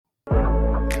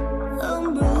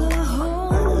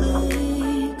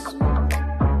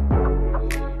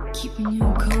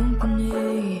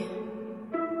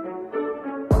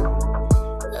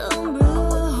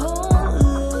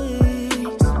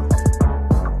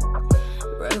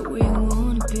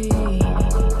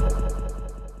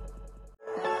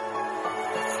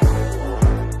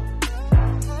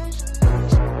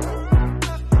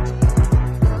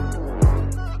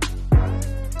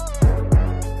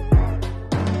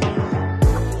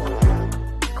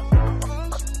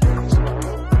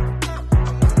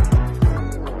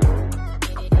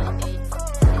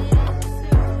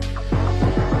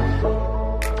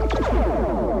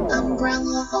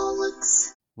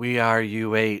We are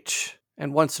UH.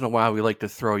 And once in a while, we like to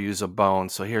throw you a bone.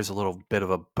 So here's a little bit of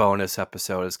a bonus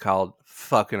episode. It's called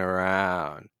Fucking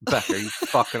Around. Beck, are you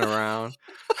fucking around?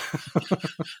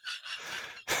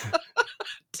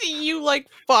 Do you like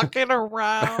fucking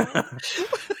around?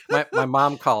 my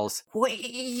mom calls. What are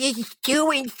you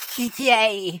doing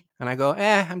today? And I go,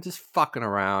 I'm just fucking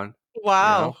around.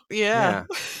 Wow. You know?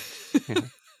 Yeah.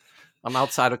 I'm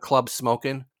outside a club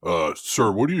smoking.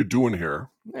 Sir, what are you doing here?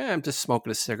 I'm just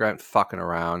smoking a cigarette and fucking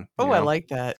around. Oh, I like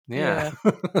that. Yeah.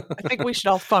 I think we should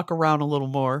all fuck around a little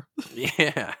more.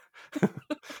 Yeah.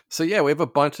 So yeah, we have a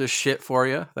bunch of shit for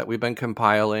you that we've been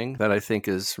compiling that I think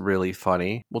is really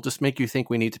funny. We'll just make you think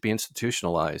we need to be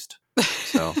institutionalized.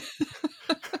 So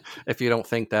if you don't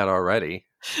think that already.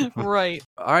 Right.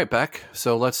 All right, Beck.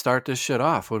 So let's start this shit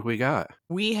off. What do we got?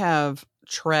 We have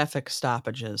traffic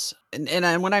stoppages.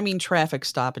 And when I mean traffic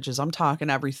stoppages, I'm talking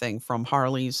everything from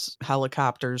Harleys,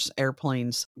 helicopters,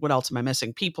 airplanes. What else am I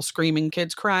missing? People screaming,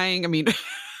 kids crying. I mean,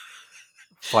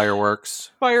 Fireworks.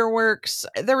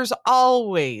 There's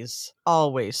always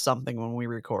something when we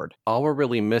record. All we're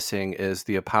really missing is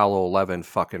the Apollo 11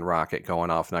 fucking rocket going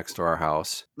off next to our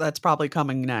house. That's probably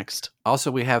coming next.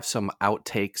 Also, we have some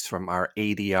outtakes from our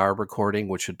ADR recording,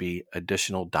 which would be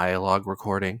additional dialogue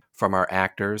recording from our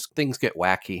actors. Things get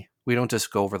wacky. We don't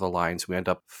just go over the lines. We end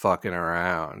up fucking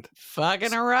around.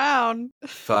 Fucking around.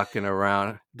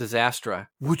 Disastra.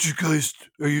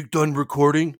 Are you done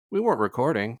recording? We weren't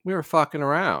recording. We were fucking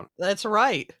around. That's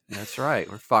right. That's right.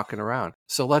 We're fucking around.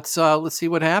 So let's see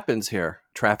what happens here.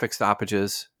 Traffic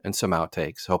stoppages and some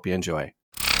outtakes. Hope you enjoy.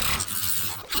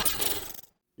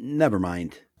 Never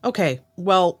mind. Okay,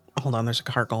 well, hold on, there's a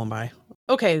car going by.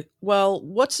 Okay, well,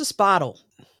 what's this bottle?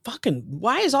 Fucking,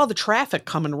 why is all the traffic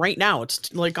coming right now?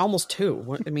 It's like almost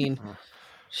 2. I mean,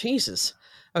 Jesus.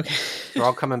 Okay. They're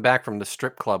all coming back from the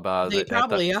strip club. They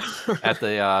probably are. At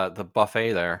the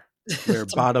buffet there. They're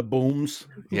bada booms.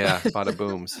 Yeah, bada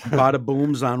booms. Bada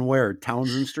booms on where?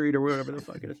 Townsend Street or whatever the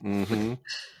fuck it is. Mm-hmm.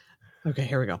 Okay,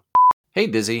 here we go. Hey,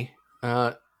 Dizzy.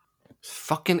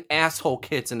 Fucking asshole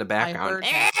kids in the background.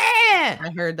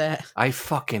 I heard that. I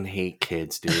fucking hate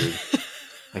kids, dude.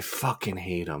 I fucking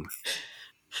hate them.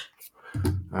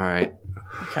 All right.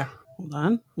 Okay, hold on.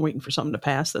 I'm waiting for something to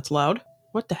pass that's loud.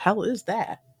 What the hell is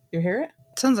that? You hear it?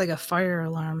 Sounds like a fire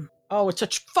alarm. Oh, it's a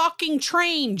fucking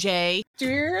train, Jay. Do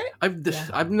you hear it?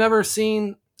 I've never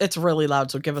seen... It's really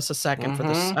loud, so give us a second for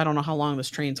this. I don't know how long this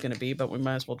train's going to be, but we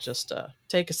might as well just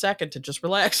take a second to just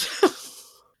relax.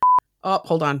 Oh,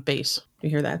 hold on. Bass. You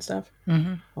hear that stuff?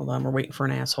 Mm-hmm. Hold on. We're waiting for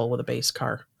an asshole with a bass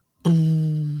car.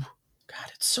 God,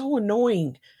 it's so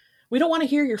annoying. We don't want to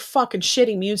hear your fucking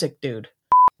shitty music, dude.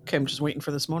 Okay, I'm just waiting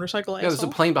for this motorcycle asshole. Yeah, there's a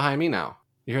plane behind me now.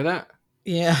 You hear that?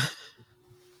 Yeah.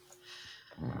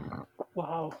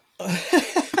 Wow.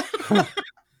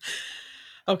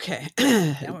 Okay.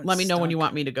 Let me know when you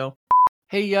want me to go.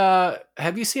 Hey,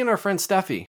 have you seen our friend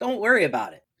Steffi? Don't worry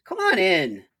about it. Come on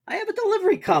in. I have a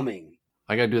delivery coming.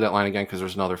 I gotta do that line again because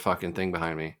there's another fucking thing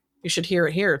behind me. You should hear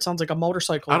it here. It sounds like a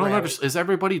motorcycle. I don't know. Is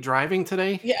everybody driving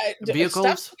today? Yeah,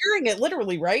 Vehicles? Steph hearing it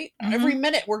literally, right? Mm-hmm. Every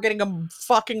minute we're getting a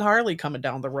fucking Harley coming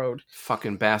down the road.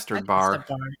 Fucking bastard It's bar. the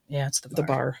bar. Yeah, it's the bar. The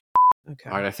bar. Okay.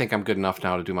 All right, I think I'm good enough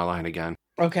now to do my line again.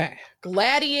 Okay.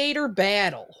 Gladiator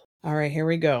battle. All right, here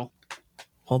we go.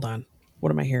 Hold on.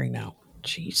 What am I hearing now?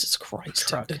 Jesus Christ.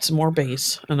 Truck. It's more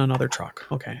bass and another truck.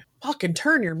 Okay. Fucking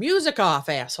turn your music off,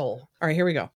 asshole. All right, here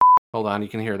we go. Hold on, you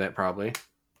can hear that probably.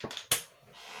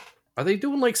 Are they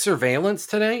doing like surveillance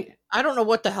today? I don't know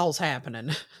what the hell's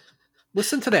happening.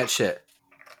 Listen to that shit.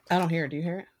 I don't hear it. Do you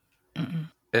hear Mm-mm.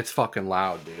 It's fucking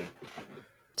loud, dude.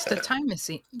 It's the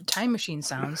time machine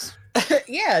sounds. it?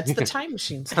 Yeah, it's the time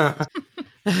machine sound.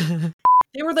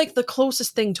 They were like the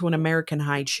closest thing to an American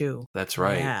high chew. That's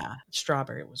right. Yeah.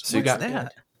 Strawberry was. So you What's got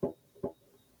that?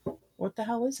 What the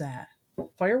hell is that?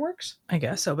 Fireworks? I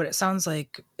guess so, but it sounds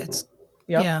like it's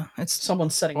Yep. yeah, it's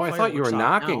Someone's setting Oh, I thought you were fireworks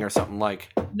off knocking now. or something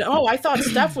like. No, I thought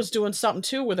Steph was doing something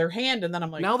too with her hand, and then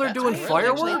I'm like, Now they're that's doing really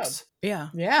fireworks? yeah. loud.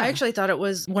 Yeah. I actually thought it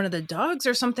was one of the dogs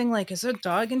or something. Like, is there a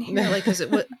dog in here? Like, is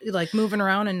it like moving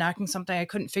around and knocking something? I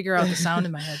couldn't figure out the sound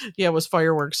in my head. Yeah, it was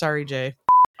fireworks. Sorry, Jay.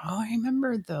 Oh, I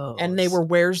remember those. And they were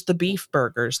Where's the Beef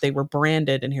burgers. They were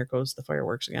branded, and here goes the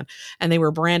fireworks again. And they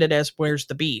were branded as Where's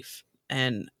the Beef.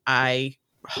 And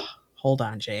hold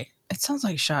on, Jay. It sounds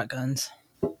like shotguns.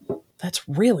 That's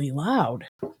really loud.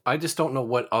 I just don't know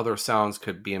what other sounds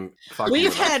could be in fucking.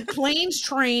 We've with us. had planes,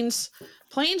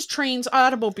 trains,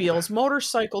 automobiles,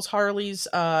 motorcycles, Harleys,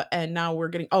 and now we're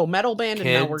getting metal band, and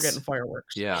now we're Kids. getting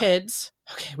fireworks. Yeah. Kids.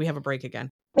 Okay, we have a break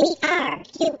again. We are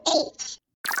QH.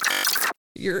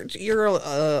 You're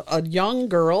a young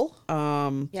girl.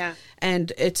 Yeah.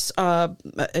 And it's a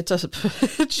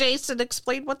Jason,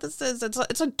 explain what this is.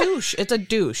 It's a douche. It's a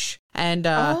douche. And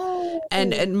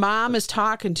and mom is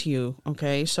talking to you.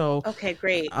 Okay, so Okay,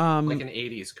 great. Like an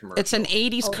 80s commercial. it's an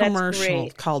 80s that's commercial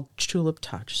great. called Tulip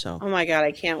Touch. So Oh my God,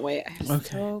 I can't wait. I have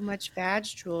Okay. so much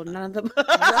badge drool. None of them.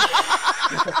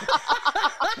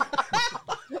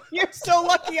 You're so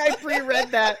lucky I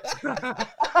pre-read that.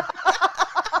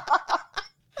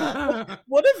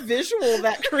 What a visual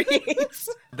that creates.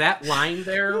 That line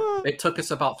there, it took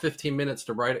us about 15 minutes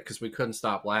to write it because we couldn't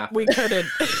stop laughing. we couldn't.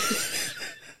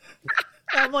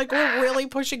 I'm like, we're really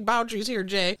pushing boundaries here,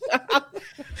 Jay. All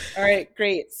right,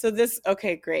 great. So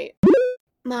okay, great.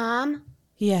 Mom,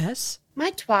 Yes.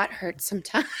 my twat hurts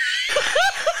sometimes.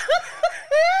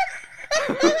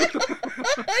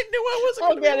 I knew I wasn't I'll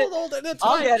going to be get able it. to hold it. It's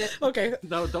I'll fine. get it. Okay.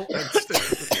 No, don't.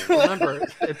 Remember,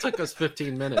 it took us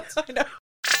 15 minutes. I know.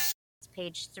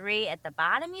 Page 3 at the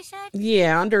bottom, you said?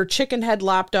 Yeah, under chicken head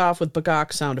lopped off with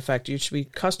bagok sound effect, you should be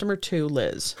customer 2,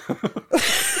 Liz. Now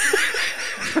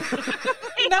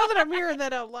that I'm hearing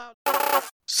that out loud.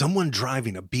 Someone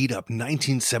driving a beat-up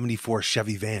 1974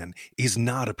 Chevy van is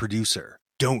not a producer.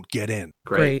 Don't get in.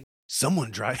 Great.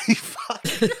 Someone driving... I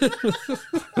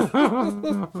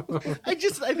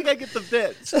think I get the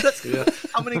bit. So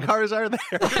how many cars are there?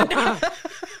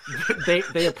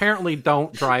 They apparently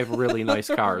don't drive really nice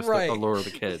cars Right. to allure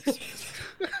the kids.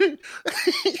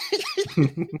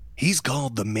 He's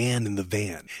called the man in the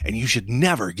van, and you should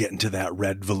never get into that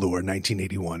red velour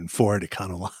 1981 Ford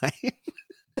Econoline.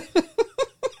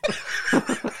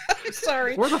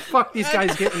 Sorry. Where the fuck these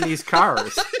guys get in these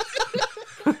cars?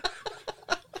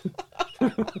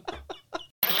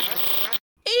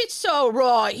 It's all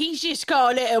right. He's just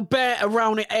got a little bit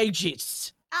around the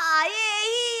edges.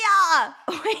 Yeah.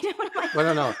 Wait, what am I? I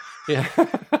don't know. Yeah.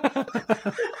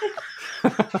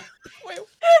 Wait,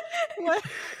 what?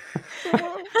 I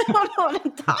don't know what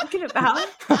I'm talking about.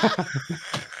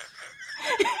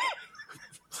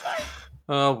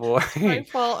 Oh boy. My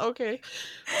fault. Okay.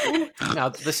 Now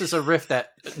this is a riff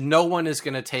that no one is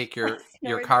going to take your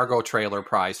cargo trailer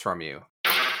prize from you.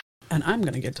 And I'm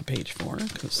going to get to page 4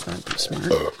 because that'd be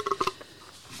smart.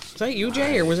 Is that you,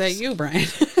 Jay, or was that you, Brian?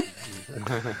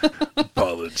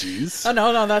 Apologies. Oh,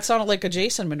 no, that sounded like a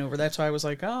Jason maneuver. That's why I was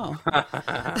like, oh.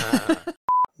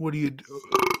 What do you do?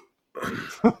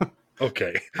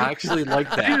 Okay. I actually like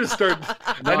that. I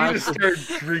need to start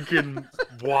drinking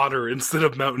water instead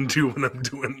of Mountain Dew when I'm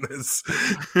doing this.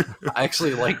 I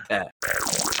actually like that.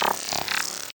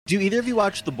 Do either of you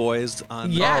watch The Boys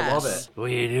on? Yes. Oh, I love it. What are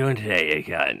you doing today, you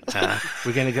cunt?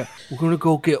 We're gonna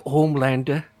go get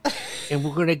Homelander, and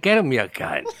we're gonna get him, you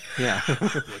cunt. Yeah.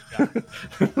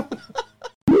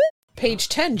 Page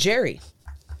 10, Jerry.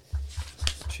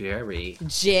 Jerry.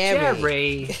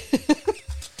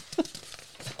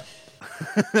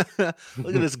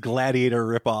 Look at this Gladiator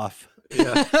ripoff.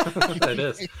 Yeah, it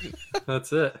is.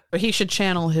 That's it. But he should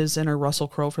channel his inner Russell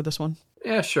Crowe for this one.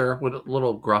 Yeah, sure. With a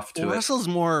little gruff to Well, it. Russell's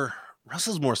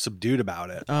more subdued about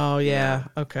it. Oh, yeah.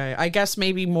 Okay. I guess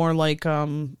maybe more like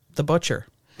the Butcher.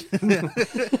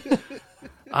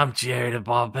 I'm Jerry the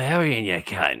Barbarian, you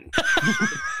cunt.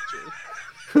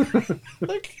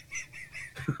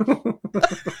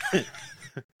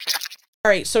 All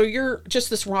right, so you're just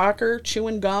this rocker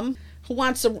chewing gum. Who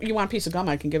wants you want a piece of gum?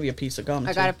 I can give you a piece of gum.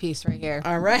 I got a piece right here.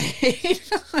 All right.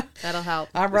 That'll help.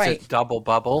 All right. Is it double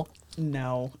bubble?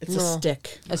 No, it's a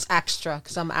stick. It's extra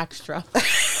because I'm extra.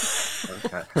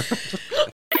 Okay.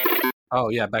 Oh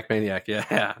yeah, Beckmaniac.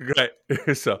 Yeah. Right.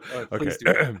 So, okay. Please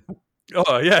do.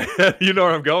 Oh yeah, you know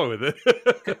where I'm going with it.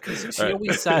 Because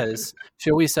she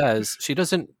always says she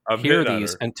doesn't I'm hear hitting on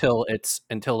these her. until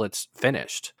it's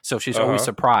finished. So she's always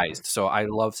surprised. So I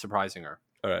love surprising her.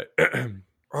 All right.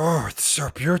 Oh, it's so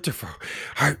beautiful.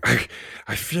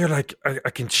 I feel like I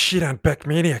can shit on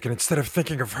Beckmaniac, and instead of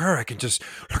thinking of her, I can just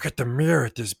look at the mirror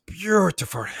at this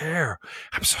beautiful hair.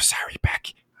 I'm so sorry,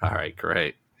 Beck. All right,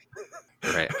 great.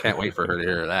 I can't wait for her to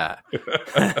hear that.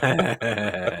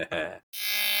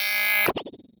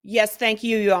 Yes, thank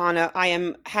you, Joanna. I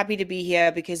am happy to be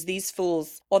here because these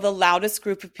fools are the loudest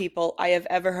group of people I have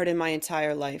ever heard in my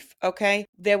entire life, okay?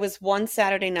 There was one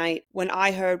Saturday night when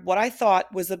I heard what I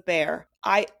thought was a bear.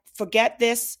 I forget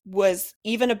this was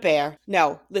even a bear.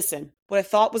 No, listen. What I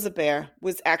thought was a bear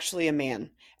was actually a man.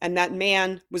 And that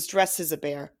man was dressed as a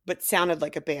bear, but sounded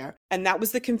like a bear. And that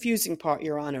was the confusing part,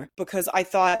 Your Honor, because I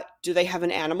thought, do they have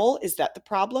an animal? Is that the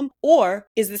problem? Or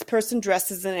is this person dressed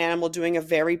as an animal doing a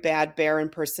very bad bear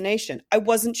impersonation? I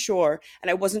wasn't sure, and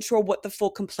I wasn't sure what the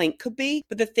full complaint could be.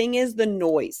 But the thing is the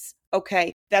noise.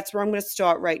 Okay, that's where I'm going to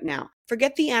start right now.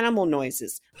 Forget the animal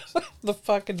noises. The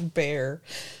fucking bear.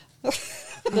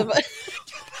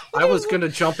 I was going to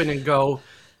jump in and go,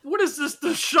 What is this,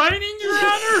 The Shining, Your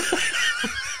Honor?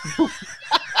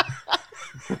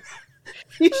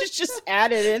 You should just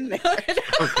add it in there.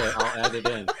 okay, I'll add it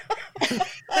in.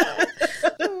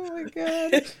 Oh my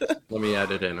god. Let me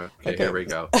add it in. Okay, here we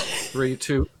go. 3,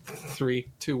 2,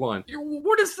 1.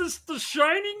 What is this, The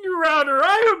Shining, Your Honor?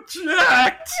 I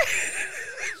object!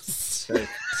 Okay.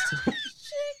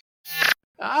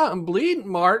 I'm bleeding,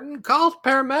 Martin. Call the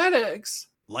paramedics.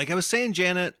 Like I was saying,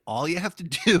 Janet, all you have to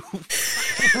do.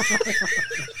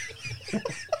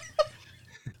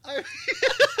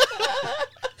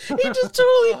 He just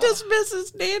totally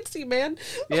dismisses Nancy, man.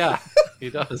 Yeah, he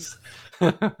does.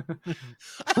 I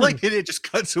like it. It just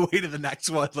cuts away to the next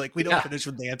one. Like, we don't finish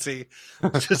with Nancy.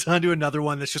 Just on to another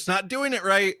one that's just not doing it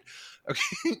right.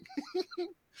 Okay.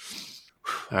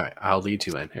 All right, I'll lead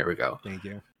you in. Here we go. Thank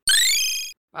you.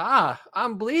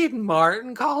 I'm bleeding,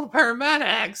 Martin. Call the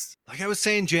paramedics. Like I was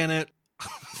saying, Janet.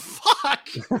 Fuck.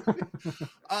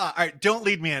 All right, don't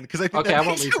lead me in because I think Okay, that I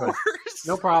won't makes lead it you in. worse.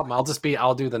 No problem. I'll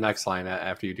do the next line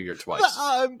after you do your twice.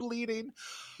 I'm bleeding.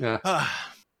 Yeah.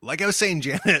 Like I was saying,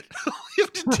 Janet, all you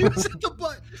have to do is hit the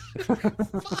button.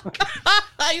 Fuck.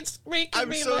 It's making I'm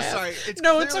me so laugh. sorry. It's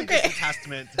No, it's clearly okay. just a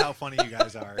testament to how funny you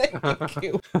guys are. Thank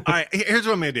you. All right, here's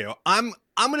what I'm gonna do. I'm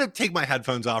gonna take my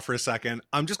headphones off for a second.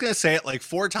 I'm just gonna say it like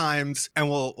 4 times, and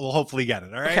we'll hopefully get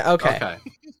it. All right. Okay.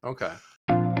 Okay.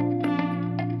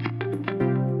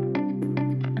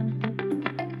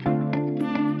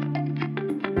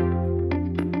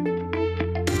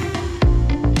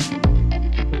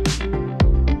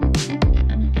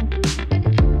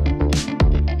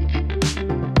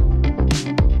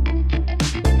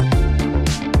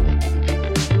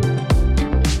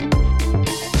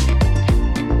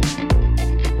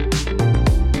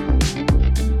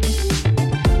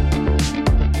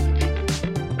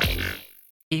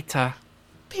 Peter.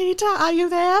 Peter, are you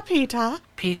there, Peter?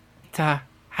 Peter,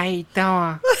 how you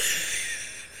doing?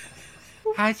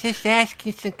 I was just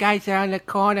asking some guys around the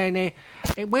corner and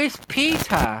hey, where's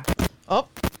Peter? Oh,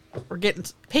 we're getting...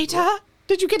 Peter?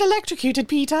 Did you get electrocuted,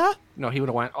 Peter? No, he would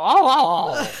have went,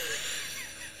 oh.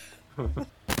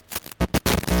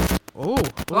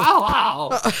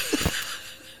 Oh.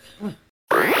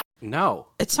 No.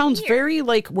 It sounds very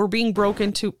like we're being broken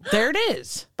into. There it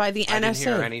is, by the I NSA. didn't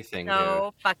hear anything,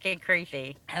 So fucking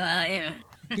creepy.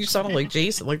 You sound like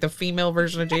Jason, like the female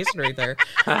version of Jason right there.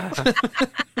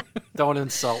 Don't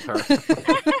insult her.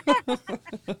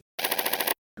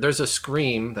 There's a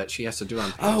scream that she has to do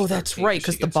on page Oh, that's 13 right,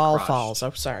 because she the gets ball crushed. falls.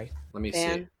 I'm sorry. Let me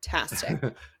Fantastic. see.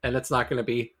 And it's not going to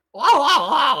be,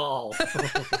 wow.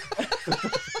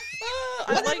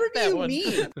 Whatever do you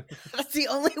mean? That's the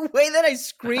only way that I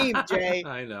scream, Jay.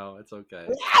 I know, it's okay.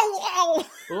 Wow!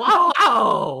 Wow!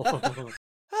 Oh!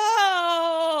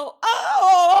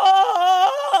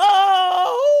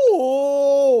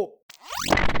 Oh!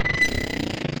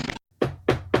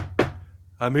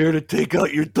 I'm here to take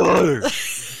out your daughter.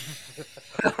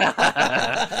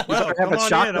 Well, have a come on in.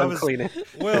 shotgun cleaning.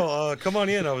 Well, come on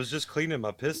in. I was just cleaning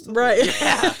my pistol. Right.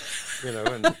 You know,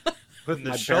 and putting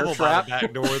the My shovel bear by the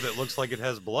back door that looks like it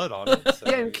has blood on it. So.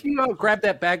 Yeah, and can you grab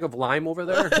that bag of lime over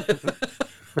there?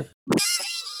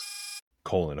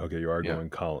 Colon. Okay, you are going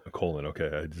colon. Okay.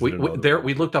 I just we didn't know that.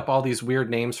 we looked up all these weird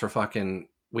names for fucking.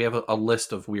 We have a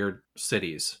list of weird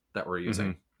cities that we're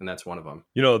using, and that's one of them.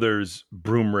 You know, there's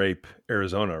Broom Rape,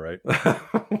 Arizona, right?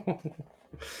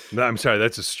 No, I'm sorry,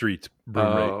 that's a street. Broom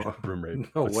Rape.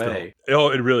 No But still. way. Oh,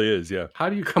 it really is. Yeah. How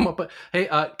do you come up with? Hey,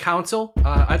 council,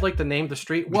 I'd like to name the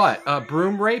street. What?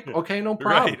 Broom rape? Okay, no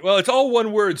problem. Right. Well, it's all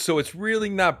one word, so it's really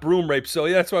not broom rape. So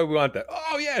that's why we want that.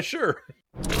 Oh yeah, sure.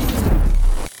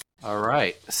 All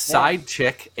right. Side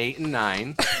chick 8 and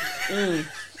 9. You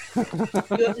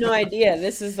have no idea.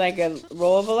 This is like a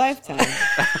role of a lifetime.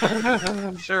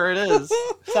 I'm sure it is.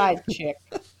 Side chick.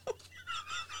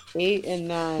 8 and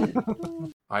 9.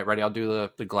 All right, ready? I'll do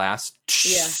the glass.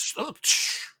 Yeah.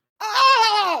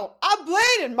 Oh, I'm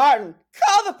bleeding, Martin.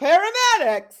 Call the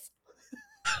paramedics.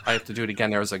 I have to do it again.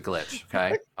 There was a glitch.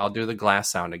 Okay. I'll do the glass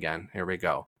sound again. Here we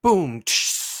go. Boom.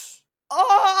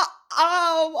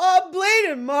 Oh, I'm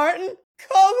bleeding, Martin.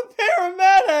 Call the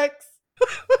paramedics.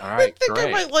 All right, I think great.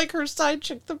 I might like her side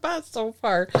chick the best so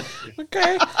far.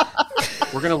 Okay.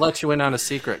 We're gonna let you in on a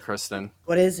secret, Kristen.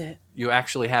 What is it? You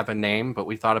actually have a name, but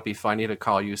we thought it'd be funny to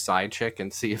call you Side Chick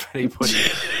and see if anybody.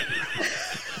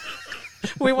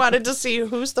 We wanted to see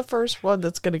who's the first one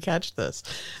that's going to catch this.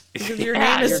 Because your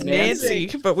Yeah, name is you're Nancy.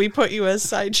 Nancy, but we put you as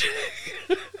side chick.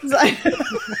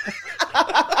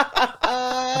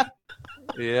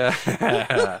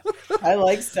 Yeah. I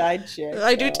like side chick.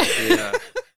 I do though. too. Yeah.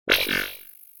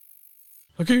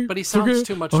 Okay, But he sounds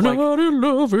too much I'm like. not in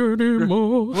love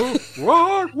anymore.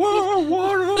 What?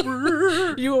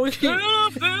 You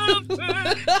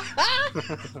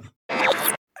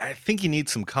I think you need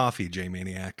some coffee, J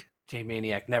Maniac.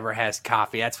 J-Maniac never has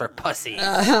coffee. That's for pussy.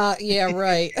 yeah,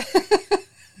 right.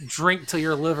 Drink till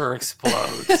your liver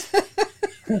explodes.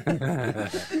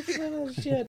 Oh,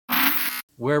 shit.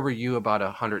 Where were you about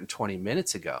 120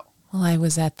 minutes ago? Well, I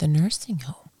was at the nursing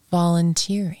home,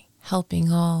 volunteering,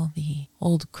 helping all the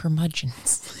old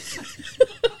curmudgeons.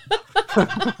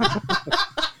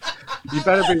 You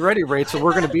better be ready, Rachel.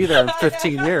 We're going to be there in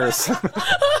 15 years.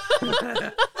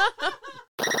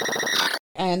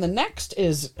 And the next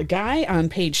is a guy on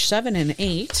page 7 and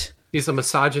 8. He's a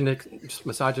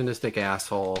misogynistic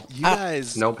asshole. You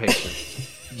guys, No patience.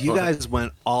 you guys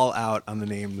went all out on the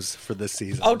names for this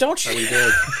season. Oh, don't you? We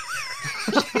did.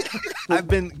 I've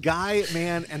been guy,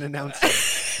 man, and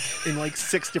announcer in like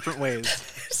 6 different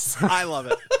ways. I love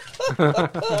it.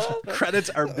 Credits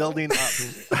are building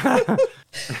up.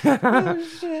 Oh,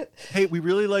 shit. Hey, we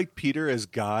really like Peter as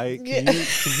Guy. Can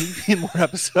he be in more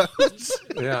episodes?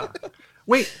 Yeah.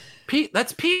 Wait, Pete,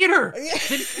 that's Peter.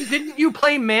 Didn't you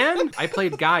play man? I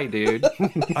played Guy, dude.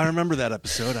 I remember that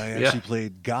episode. I actually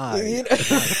played Guy.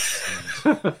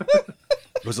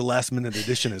 It was a last minute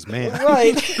addition as man.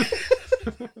 Right.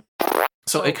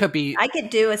 So it could be. I could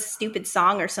do a stupid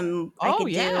song or some. I could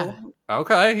yeah. do.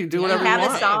 Okay, you do whatever you Have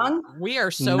want. a song. We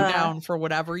are so down for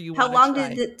whatever you How want.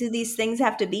 long do these things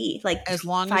have to be? Like As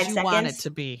long 5 as you seconds? want it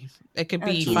to be. It could Oh,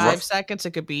 be Jesus. 5 seconds.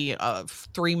 It could be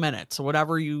 3 minutes.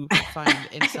 Whatever you find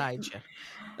inside you.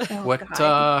 Oh, What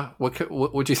God.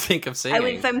 what would you think of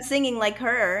singing? If I'm singing like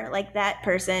her, like that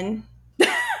person.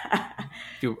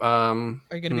 You, Are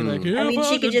you going to be like, I mean,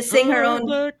 she could just sing her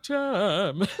own.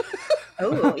 Time.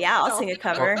 Oh, yeah, I'll sing a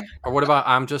cover. or what about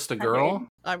I'm Just a Girl?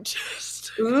 I'm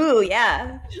just. Ooh,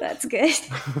 yeah, that's good.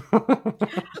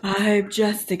 I'm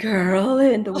just a girl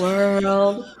in the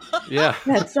world. Yeah.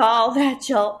 That's all that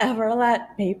you'll ever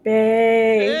let me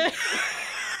be.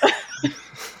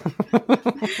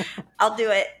 I'll do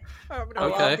it.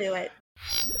 I'll do it.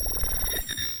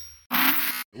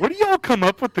 Where do y'all come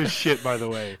up with this shit, by the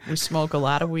way? We smoke a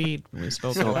lot of weed. We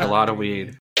smoke Smoke a lot of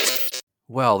weed.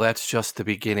 Well, that's just the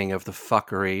beginning of the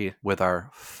fuckery with our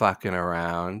fucking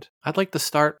around. I'd like to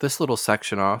start this little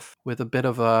section off with a bit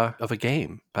of a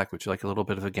game. Beck, would you like a little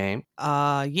bit of a game?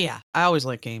 Yeah. I always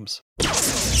like games.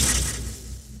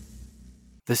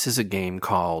 This is a game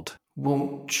called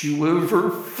Won't You Ever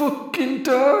Fucking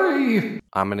Die?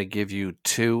 I'm going to give you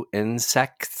 2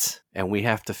 insects, and we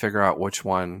have to figure out which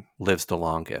one lives the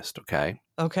longest, okay?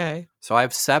 Okay. So I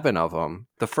have 7 of them.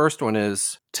 The first one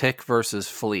is tick versus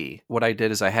flea. What I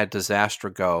did is I had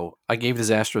Disastra go. I gave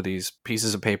Disastra these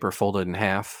pieces of paper folded in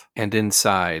half, and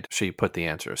inside she put the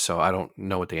answers. So I don't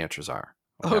know what the answers are.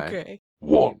 Okay.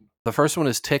 1. The first one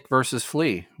is tick versus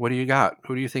flea. What do you got?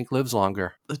 Who do you think lives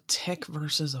longer? The tick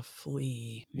versus a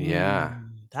flea. Yeah.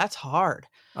 That's hard.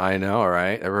 I know,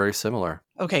 right? They're very similar.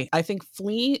 Okay. I think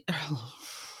flea.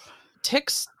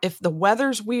 Ticks, if the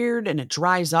weather's weird and it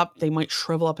dries up, they might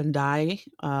shrivel up and die.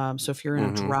 So if you're in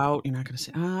a drought, you're not going to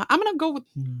say. I'm going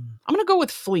to go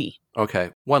with flea. Okay.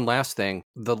 One last thing.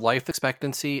 The life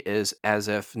expectancy is as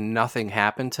if nothing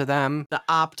happened to them. The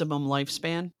optimum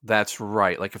lifespan. That's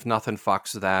right. Like if nothing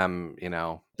fucks them,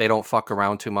 they don't fuck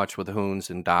around too much with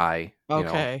hoons and die.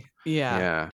 Okay. Yeah.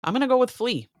 Yeah. I'm going to go with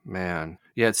flea. Man.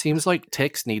 Yeah, it seems like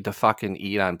ticks need to fucking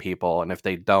eat on people, and if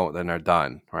they don't, then they're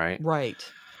done, right? Right.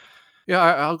 Yeah,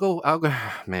 I'll go.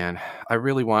 Man, I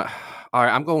really want. All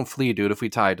right, I'm going flea, dude. If we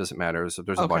tie, it doesn't matter.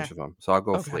 There's a bunch of them, so I'll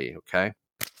go flea. Okay.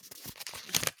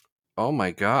 Oh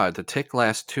my god, the tick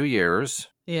lasts 2 years.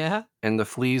 Yeah. And the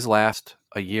fleas last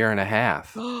a year and a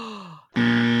half.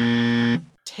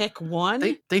 Tick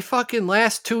one. They fucking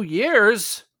last 2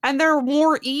 years. And they're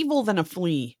more evil than a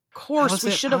flea. Of How course, is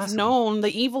we it should have possible? known.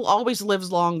 The evil always lives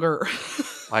longer.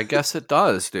 I guess it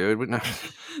does, dude.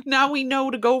 Now we know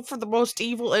to go for the most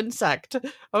evil insect.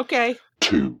 Okay.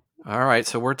 2. All right,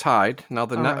 so we're tied. Now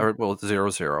the All right.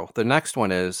 0-0. The next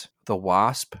one is the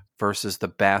wasp versus the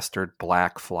bastard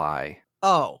black fly.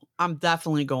 Oh, I'm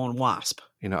definitely going wasp.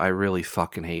 I really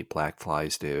fucking hate black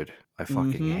flies, dude. I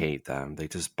fucking hate them. They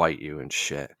just bite you and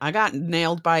shit. I got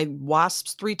nailed by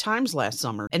wasps 3 times last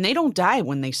summer, and they don't die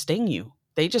when they sting you.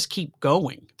 They just keep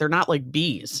going. They're not like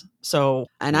bees. So,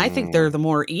 and I think they're the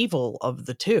more evil of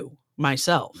the two,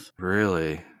 myself.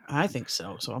 Really? I think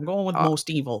so. So I'm going with most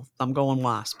evil. I'm going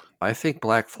wasp. I think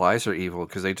black flies are evil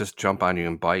because they just jump on you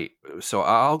and bite. So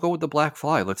I'll go with the black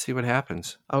fly. Let's see what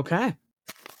happens. Okay.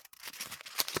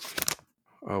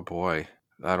 Oh boy.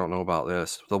 I don't know about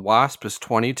this. The wasp is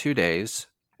 22 days,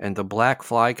 and the black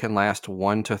fly can last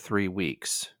 1 to 3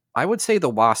 weeks. I would say the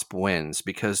wasp wins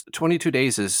because 22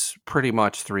 days is pretty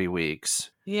much 3 weeks.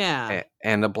 Yeah.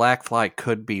 And the black fly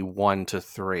could be 1 to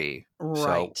 3.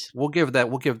 Right. So we'll give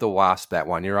the wasp that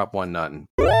one. You're up 1-0.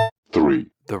 3.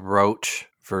 The roach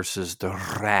versus the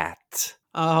rat.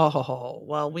 Oh,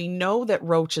 well, we know that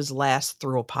roaches last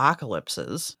through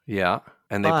apocalypses. Yeah.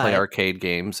 And they play But- arcade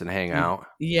games and hang out.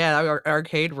 Yeah,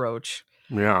 arcade roach.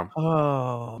 Yeah.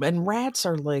 Oh, and rats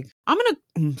are like,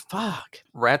 fuck.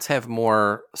 Rats have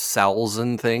more cells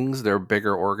and things. They're a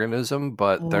bigger organism,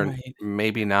 but they're Right.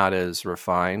 maybe not as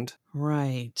refined.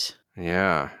 Right.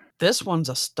 Yeah. This one's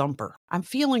a stumper. I'm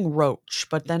feeling roach,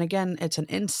 but then again, it's an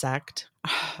insect.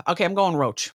 Okay, I'm going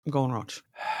roach. All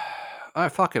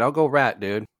right, fuck it. I'll go rat,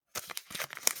 dude.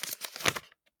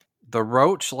 The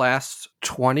roach lasts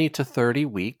 20 to 30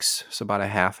 weeks, so about a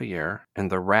half a year,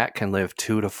 and the rat can live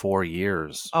 2 to 4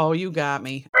 years. Oh, you got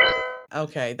me.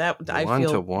 Okay, that I 1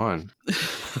 feel to 1.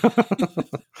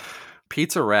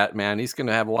 Pizza rat, man. He's going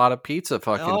to have a lot of pizza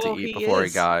fucking to eat before he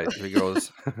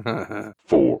goes.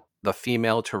 4. The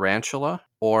female tarantula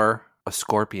or a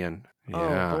scorpion.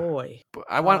 Yeah. Oh boy. But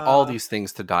I want all these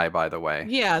things to die, by the way.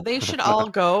 Yeah, they should all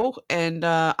go. And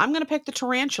I'm going to pick the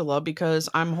tarantula because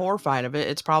I'm horrified of it.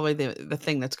 It's probably the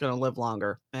thing that's going to live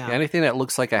longer. Yeah. Anything that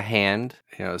looks like a hand,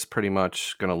 is pretty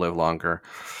much going to live longer.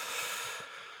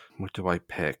 What do I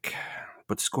pick?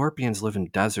 But scorpions live in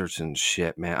deserts and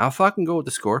shit, man. I'll fucking go with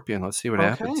the scorpion. Let's see what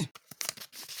happens.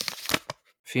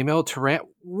 Female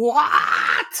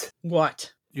What?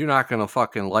 What? You're not going to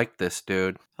fucking like this,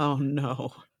 dude. Oh,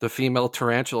 no. The female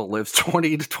tarantula lives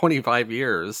 20 to 25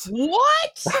 years.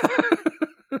 What?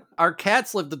 Our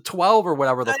cats live to 12 or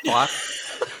whatever the fuck.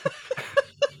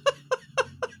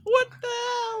 What the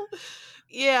hell?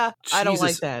 Yeah, I don't like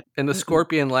Jesus. that. And the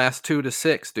scorpion lasts 2 to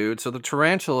 6, dude. So the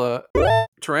tarantula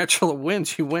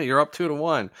wins. You win. You're up 2 to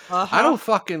 1. Uh-huh. I don't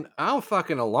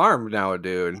fucking alarm now,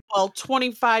 dude. Well,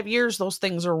 25 years those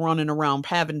things are running around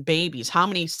having babies. How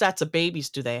many sets of babies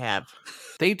do they have?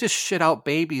 They just shit out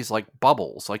babies like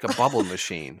bubbles, like a bubble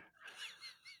machine.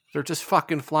 They're just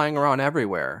fucking flying around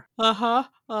everywhere. Uh-huh.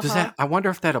 Does that? I wonder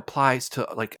if that applies to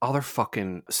like other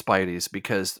fucking Spideys,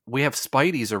 because we have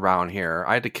Spideys around here.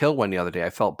 I had to kill one the other day. I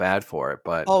felt bad for it,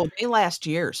 but Oh, they last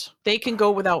years. They can go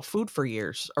without food for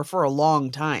years or for a long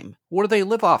time. what do they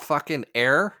live off? Fucking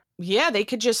air? Yeah, they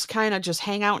could just kind of just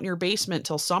hang out in your basement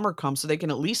till summer comes so they can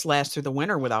at least last through the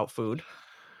winter without food.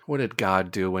 What did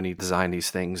God do when he designed these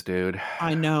things, dude?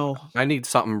 I know. I need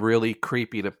something really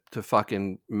creepy to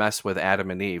fucking mess with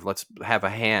Adam and Eve. Let's have a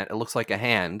hand. It looks like a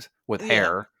hand with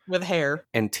hair. With hair.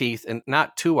 And teeth. And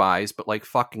not 2 eyes, but like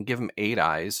fucking give him 8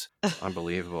 eyes.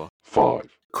 Unbelievable. 5.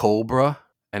 Cobra.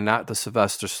 And not the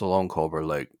Sylvester Stallone Cobra.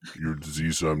 Like, Your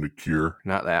disease I'm the cure.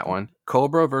 not that one.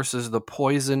 Cobra versus the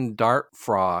poison dart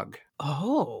frog.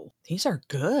 Oh, these are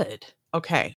good.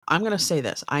 Okay, I'm going to say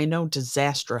this. I know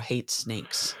Disastra hates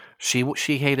snakes. She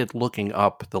hated looking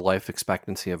up the life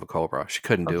expectancy of a cobra. She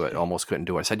couldn't do it. Almost couldn't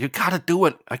do it. I said, you gotta do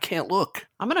it. I can't look.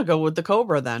 I'm going to go with the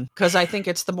cobra then because I think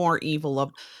it's the more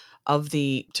evil of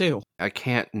the two. I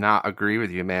can't not agree with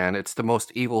you, man. It's the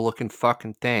most evil looking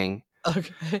fucking thing.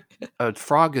 Okay. A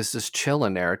frog is just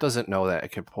chilling there. It doesn't know that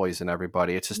it can poison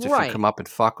everybody. It's just if Right. you come up and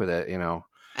fuck with it, you know.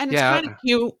 And it's kind of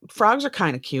cute. Frogs are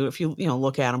kind of cute if you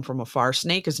look at them from afar.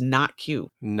 Snake is not cute.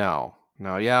 No.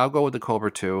 Yeah, I'll go with the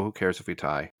cobra too. Who cares if we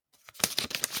tie?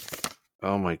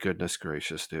 Oh my goodness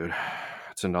gracious, dude.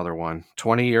 It's another one.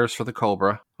 20 years for the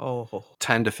cobra. Oh.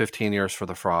 10 to 15 years for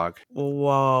the frog.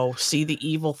 Whoa. See, the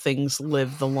evil things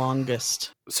live the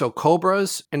longest. So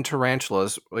cobras and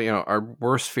tarantulas, our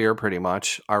worst fear pretty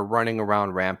much, are running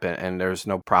around rampant and there's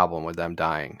no problem with them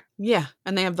dying. Yeah,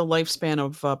 and they have the lifespan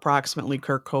of approximately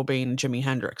Kurt Cobain and Jimi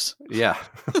Hendrix. Yeah.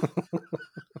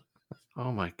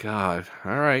 Oh my God.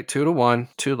 All right, 2 to 1,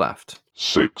 2 left.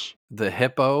 6. The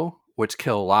hippo, which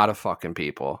kill a lot of fucking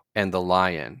people, and the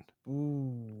lion.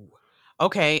 Ooh.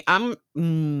 Okay, I'm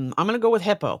gonna go with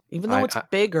hippo. Even though it's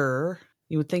bigger,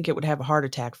 you would think it would have a heart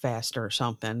attack faster or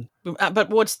something. But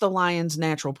what's the lion's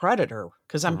natural predator?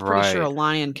 Because I'm pretty sure a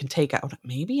lion can take out.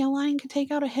 Maybe a lion can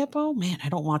take out a hippo. Man, I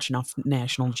don't watch enough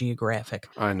National Geographic.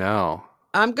 I know.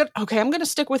 I'm good. Okay, I'm gonna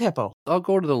stick with hippo. I'll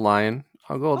go to the lion.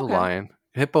 The lion.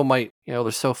 Hippo might,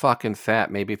 they're so fucking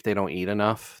fat. Maybe if they don't eat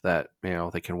enough that,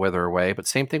 they can wither away. But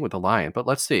same thing with the lion. But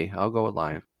let's see. I'll go with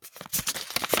lion.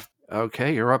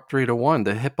 Okay, you're up 3 to 1.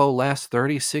 The hippo lasts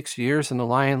 36 years and the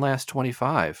lion lasts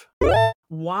 25.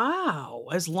 Wow,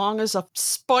 as long as a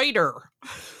spider.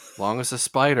 Long as a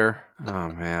spider. Oh,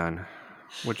 man.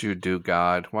 What'd you do,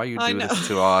 God? Why you I do know. this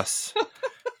to us?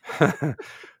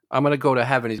 I'm gonna go to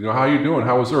heaven. He's You know, how you doing?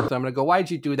 How was Earth? I'm gonna go, why'd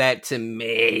you do that to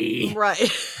me? Right.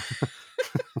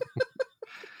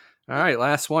 All right,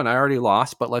 last one. I already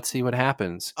lost, but let's see what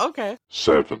happens. Okay.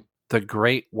 7. The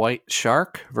great white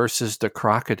shark versus the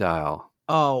crocodile.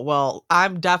 Oh, well,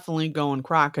 I'm definitely going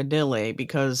crocodile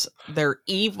because they're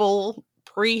evil,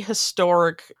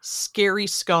 prehistoric, scary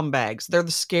scumbags. They're the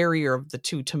scarier of the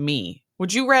two to me.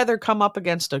 Would you rather come up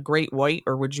against a great white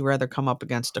or would you rather come up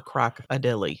against a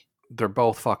crocodile? They're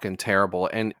both fucking terrible.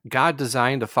 And God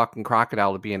designed a fucking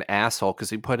crocodile to be an asshole because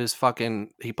he put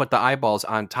the eyeballs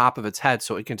on top of its head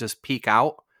so it can just peek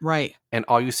out. Right. And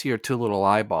all you see are 2 little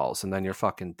eyeballs and then you're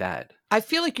fucking dead. I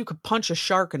feel like you could punch a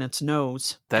shark in its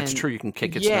nose. That's and- true. You can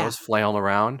kick its yeah. nose, flailing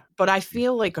around, But I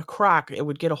feel like a croc, it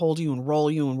would get a hold of you and roll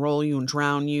you and roll you and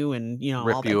drown you and, you know,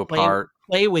 rip all that, you apart.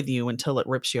 play with you until it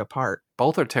rips you apart.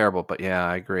 Both are terrible, but yeah,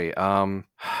 I agree.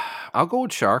 I'll go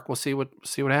with shark. We'll see what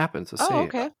happens. Let's see.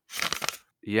 Okay.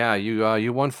 Yeah,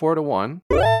 you won 4-1.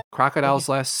 Crocodiles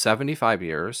last 75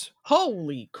 years,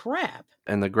 Holy crap.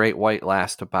 and the great white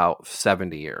last about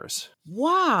 70 years.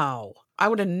 Wow. I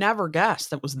would have never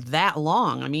guessed that was that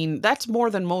long. I mean, that's more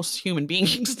than most human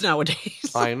beings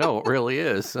nowadays. I know, it really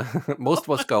is. Most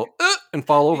of us go and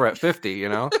fall over at 50, you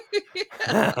know?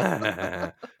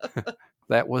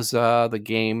 That was the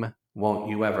game Won't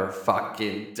You Ever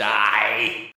Fucking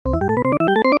Die?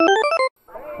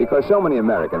 Because so many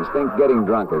Americans think getting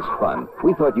drunk is fun,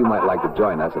 we thought you might like to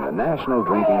join us in the National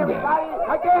Drinking Game.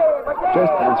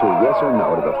 Just answer yes or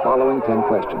no to the following 10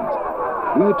 questions.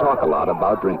 Do you talk a lot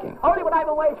about drinking? Only when I'm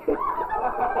awake.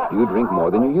 Do you drink more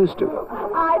than you used to?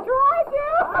 I try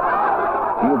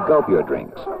to. Do you gulp your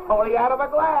drinks? Only out of a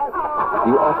glass.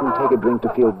 Do you often take a drink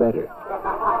to feel better?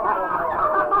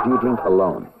 Do you drink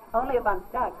alone? Only if I'm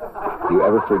stuck. Do you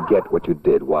ever forget what you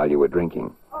did while you were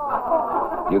drinking?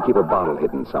 Do you keep a bottle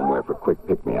hidden somewhere for quick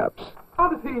pick-me-ups? How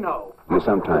does he know? Do you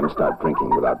sometimes start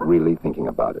drinking without really thinking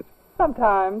about it?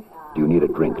 Sometimes. Do you need a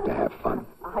drink to have fun?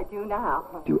 I do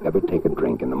now. Do you ever take a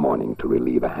drink in the morning to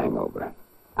relieve a hangover?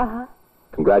 Uh-huh.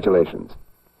 Congratulations.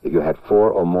 If you had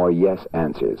 4 or more yes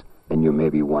answers, then you may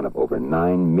be one of over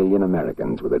 9 million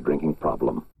Americans with a drinking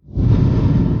problem.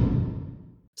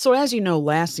 So as you know,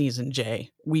 last season, Jay,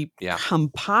 we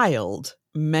compiled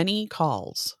many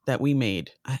calls that we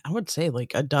made. I would say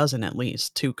like a dozen at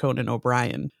least to Conan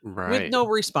O'Brien. Right. With no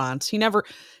response. He never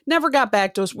got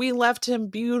back to us. We left him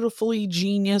beautifully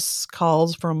genius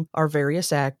calls from our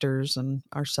various actors and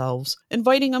ourselves,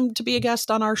 inviting him to be a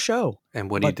guest on our show. And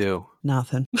what'd he do?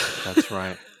 Nothing. That's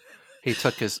right. He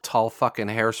took his tall fucking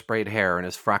hair-sprayed hair and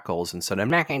his freckles and said, I'm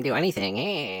not going to do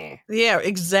anything. Yeah,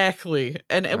 exactly.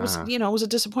 And it was, Uh. it was a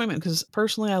disappointment because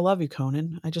personally, I love you,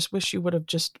 Conan. I just wish you would have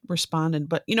just responded.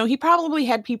 But, he probably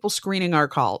had people screening our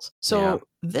calls. So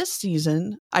this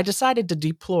season, I decided to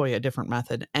deploy a different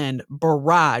method and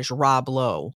barrage Rob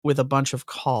Lowe with a bunch of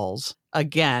calls,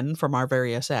 again, from our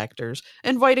various actors,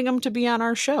 inviting them to be on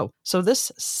our show. So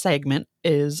this segment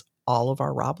is all of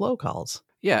our Rob Lowe calls.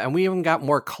 Yeah, and we even got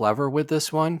more clever with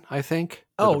this one, I think.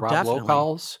 With Oh, the Rob definitely. Lowe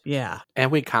calls. Yeah. And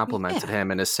we complimented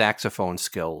him and his saxophone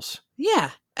skills.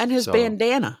 Yeah. And his So-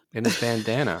 bandana. In his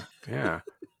bandana. Yeah.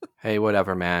 Hey,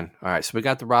 whatever, man. All right, so we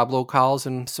got the Rob Lowe calls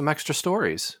and some extra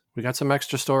stories. We got some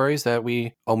extra stories that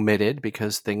we omitted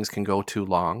because things can go too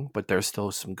long, but there's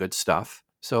still some good stuff.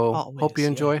 So hope you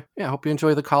enjoy. Yeah, hope you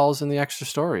enjoy the calls and the extra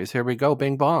stories. Here we go.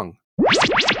 Bing bong.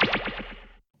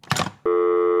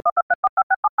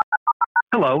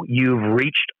 Hello, you've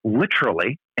reached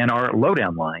literally in our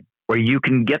lowdown line, where you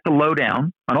can get the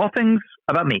lowdown on all things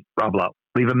about me, Rob Lowe.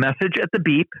 Leave a message at the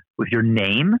beep with your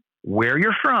name, where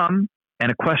you're from,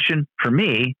 and a question for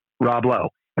me, Rob Lowe.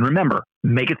 And remember,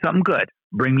 make it something good.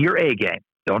 Bring me your A game.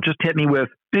 Don't just hit me with,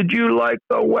 did you like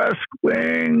the West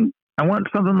Wing? I want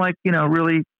something like,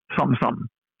 really something.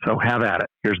 So have at it.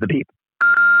 Here's the beep.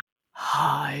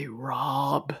 Hi,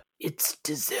 Rob. It's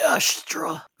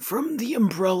Disastra from the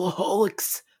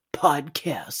Umbrellaholics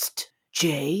podcast.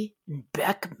 Jay and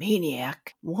Beck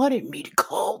Maniac wanted me to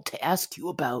call to ask you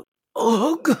about.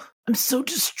 Ugh, I'm so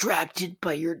distracted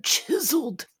by your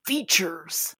chiseled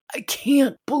features. I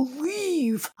can't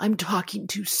believe I'm talking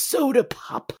to Soda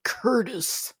Pop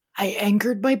Curtis. I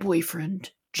angered my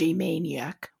boyfriend, Jay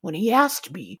Maniac, when he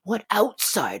asked me what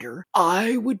outsider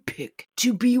I would pick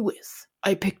to be with.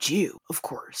 I picked you, of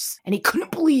course, and he couldn't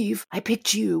believe I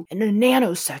picked you in a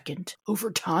nanosecond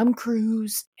over Tom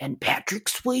Cruise and Patrick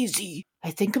Swayze. I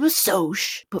think I'm a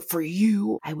soch, but for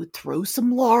you, I would throw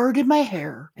some lard in my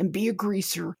hair and be a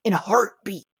greaser in a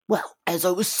heartbeat. Well, as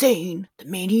I was saying, the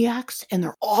Maniacs and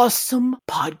their awesome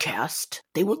podcast,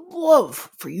 they would love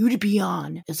for you to be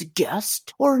on as a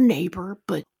guest or a neighbor,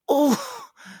 but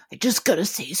Oh, I just gotta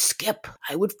say, Skip,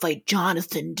 I would fight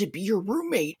Jonathan to be your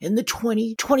roommate in the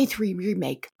 2023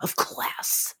 remake of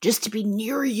Class, just to be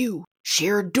near you,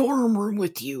 share a dorm room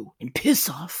with you, and piss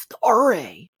off the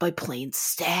RA by playing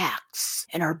stacks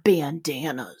and our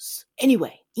bandanas.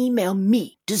 Anyway, email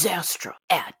me, Disastra,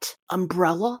 at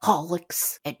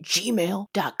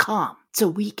umbrellaholics@gmail.com so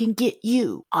we can get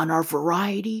you on our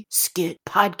variety skit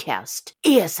podcast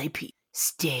ASAP.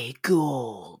 Stay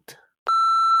gold.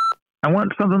 I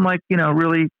want something like,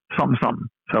 really something, something.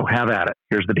 So have at it.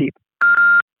 Here's the beep.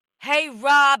 Hey,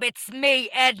 Rob, it's me,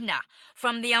 Edna,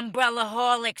 from the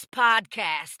Umbrellaholics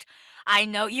podcast. I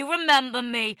know you remember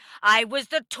me. I was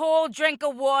the tall drink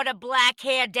of water, black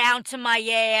hair down to my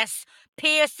ass,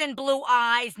 piercing blue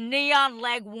eyes, neon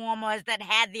leg warmers that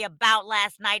had the About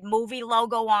Last Night movie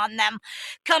logo on them.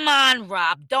 Come on,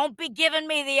 Rob, don't be giving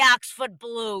me the Oxford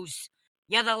Blues.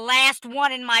 You're the last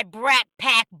one in my Brat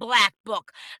Pack Black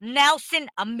Book. Nelson,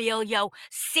 Emilio,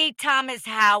 C. Thomas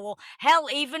Howell, hell,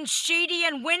 even Sheedy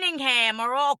and Winningham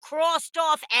are all crossed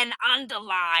off and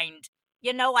underlined.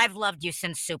 You know I've loved you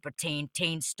since Super Teen,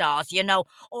 Teen Stars,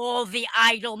 all the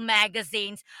Idol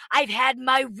magazines. I've had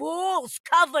my walls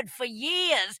covered for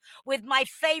years with my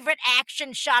favorite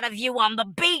action shot of you on the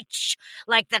beach,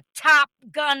 like the Top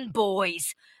Gun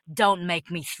boys. Don't make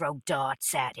me throw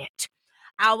darts at it.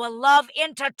 Our love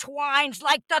intertwines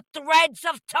like the threads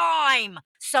of time.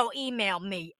 So email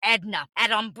me, Edna,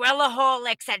 at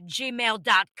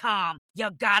umbrellaholics@gmail.com. You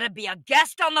gotta be a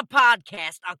guest on the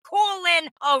podcast, a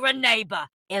call-in, or a neighbor.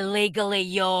 Illegally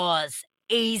yours,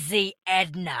 Easy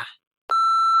Edna.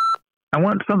 I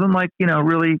want something like,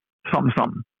 really something,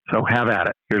 something. So have at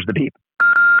it. Here's the beep.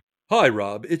 Hi,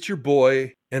 Rob. It's your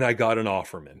boy, and I got an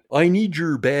offerman. I need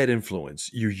your bad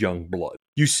influence, you young blood.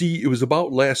 You see, it was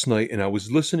about last night, and I was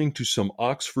listening to some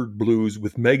Oxford Blues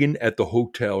with Megan at the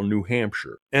Hotel, New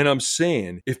Hampshire. And I'm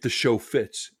saying, if the show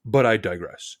fits, but I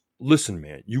digress. Listen,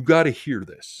 man, you gotta hear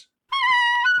this.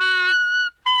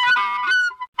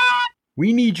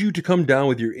 We need you to come down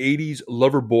with your 80s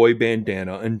lover boy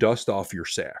bandana and dust off your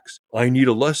sacks. I need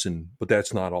a lesson, but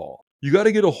that's not all. You got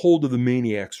to get a hold of the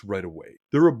Maniacs right away.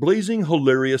 They're a blazing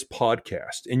hilarious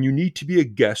podcast, and you need to be a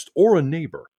guest or a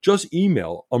neighbor. Just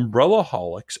email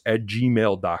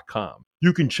umbrellaholics@gmail.com.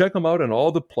 You can check them out on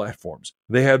all the platforms.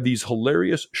 They have these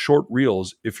hilarious short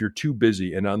reels if you're too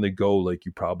busy and on the go like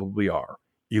you probably are.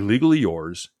 Illegally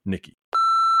yours, Nikki.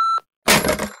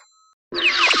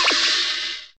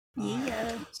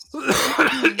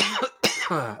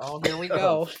 Oh, here we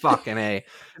go. Fucking A.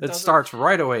 It starts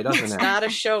right away, doesn't It's it? not a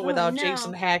show without no.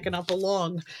 Jason hacking up a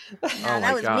lung. No,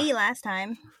 that was God. me last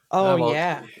time. Oh, well,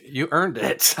 yeah. You earned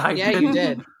it. I Yeah, didn't. you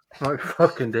did. I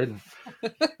fucking didn't.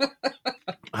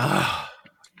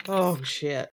 Oh,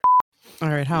 shit. All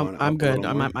right, I'm good.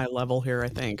 I'm at my level here, I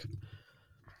think.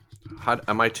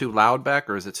 Am I too loud, Beck,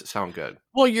 or does it sound good?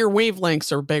 Well, your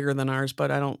wavelengths are bigger than ours, but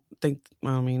I don't think,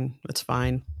 it's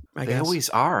fine. I They guess. always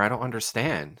are. I don't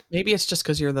understand. Maybe it's just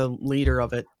because you're the leader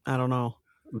of it. I don't know.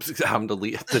 I'm the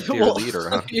dear Well, leader,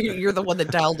 huh? You're the one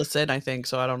that dialed us in, I think,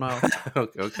 so I don't know.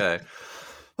 Okay.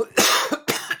 All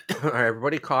right,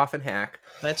 everybody cough and hack.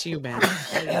 That's you, man.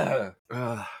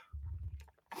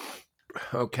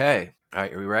 Okay. All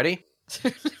right, are we ready?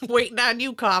 Waiting on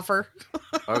you, Coffer.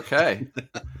 Okay.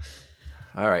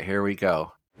 All right, here we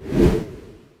go.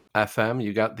 FM,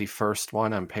 you got the first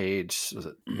one on page, was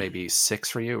it maybe 6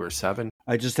 for you or 7?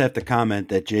 I just have to comment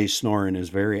that Jay's snoring is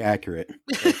very accurate.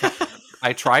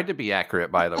 I tried to be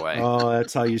accurate, by the way. Oh,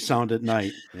 that's how you sound at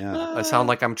night. Yeah. I sound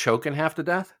like I'm choking half to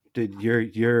death? Dude,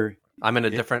 you're I'm in a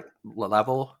different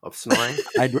level of snoring.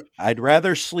 I'd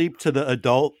rather sleep to the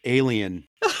adult alien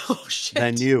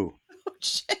than you.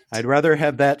 I'd rather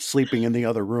have that sleeping in the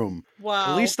other room.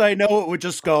 Wow. At least I know it would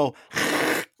just go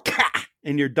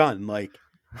and you're done. Like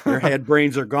your head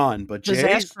brains are gone. But Jay's,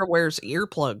 Disaster wears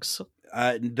earplugs.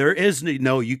 there is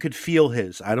no. You could feel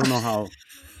his. I don't know how.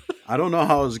 I don't know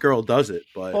how his girl does it,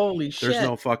 but Holy there's shit.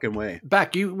 no fucking way.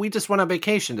 Beck, we just went on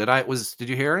vacation. Did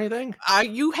you hear anything?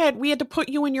 We had to put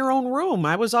you in your own room.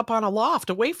 I was up on a loft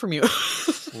away from you.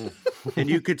 And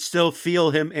you could still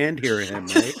feel him and hear him,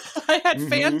 right? I had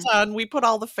fans on. We put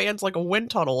all the fans like a wind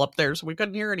tunnel up there, so we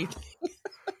couldn't hear anything.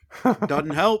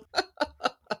 Doesn't help.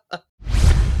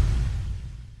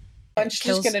 And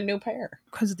she's just get a new pair.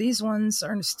 Because these ones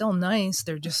are still nice.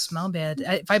 They just smell bad.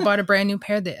 If I bought a brand new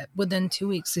pair, within 2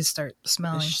 weeks they start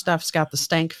smelling. This stuff's got the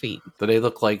stank feet. Do they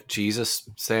look like Jesus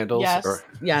sandals? Yes, Or...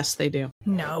 yes, they do.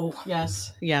 No.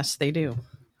 Yes, they do.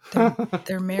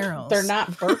 They're Merrells. They're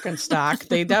not Birkenstock.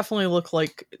 They definitely look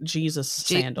like Jesus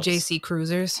sandals. JC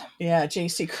Cruisers. Yeah,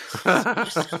 JC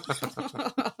Cruisers.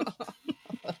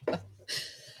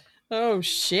 Oh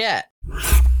shit.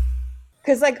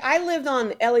 Because, like, I lived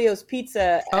on Elio's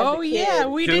Pizza. Oh, yeah,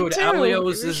 we Dude, did too.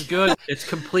 Elio's is good. It's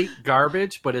complete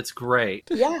garbage, but it's great.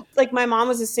 Yeah. Like, my mom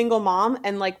was a single mom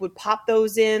and, like, would pop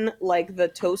those in, like, the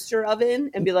toaster oven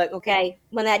and be like, okay,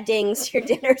 when that dings, your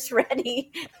dinner's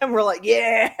ready. And we're like,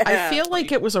 yeah. I feel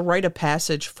like it was a rite of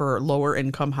passage for lower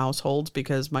income households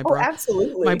because my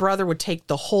absolutely. my brother would take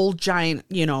the whole giant,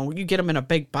 you get them in a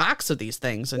big box of these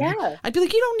things. And Yeah. I'd be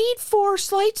like, you don't need 4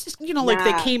 slices. Like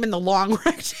they Nah. came in the long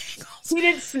rectangles. He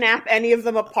didn't snap any of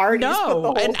them apart. He just put the No,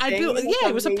 whole and I'd be thing. like, yeah,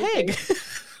 it was a pig.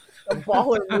 A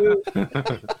baller move.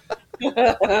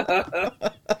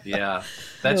 Yeah.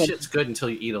 That shit's good until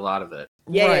you eat a lot of it.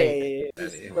 Yeah, Right. It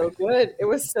was so good. It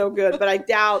was so good. But I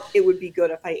doubt it would be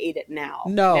good if I ate it now.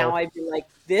 No. Now I'd be like,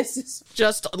 this is...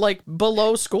 Just like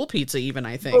below school pizza, even,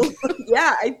 I think.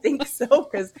 Yeah, I think so.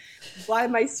 Because by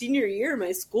my senior year,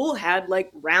 my school had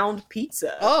like round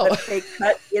pizza. Oh. That they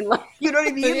cut in like, you know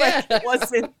what I mean? Yeah. Like it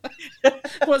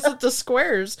wasn't the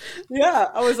squares. Yeah.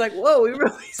 I was like, whoa, we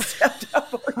really stepped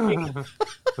up our game.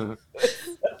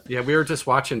 Yeah, we were just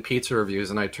watching pizza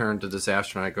reviews, and I turned to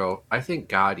Disaster and I go, I think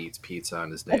God eats pizza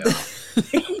on his day off.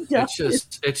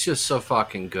 It's just so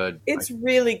fucking good. It's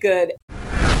really good.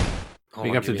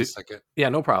 We have to do. Yeah,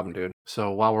 no problem, dude.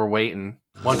 So while we're waiting,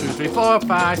 1, 2, 3, 4,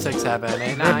 5, 6, 7,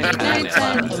 8, 9, 10,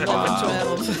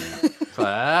 11,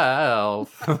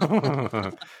 12.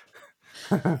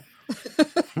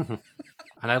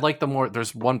 And I like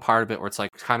there's one part of it where it's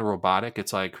like kind of robotic.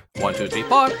 It's like 1, 2, 3,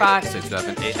 4, 5, 6,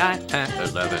 7, 8, 9, 10,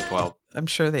 11, 12. I'm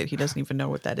sure that he doesn't even know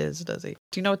what that is, does he?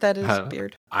 Do you know what that is,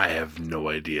 Beard? I have no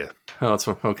idea. Oh, that's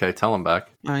okay. Tell him back.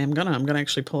 I'm gonna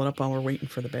actually pull it up while we're waiting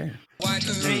for the bear.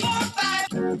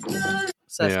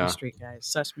 Sesame Street,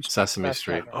 guys. Sesame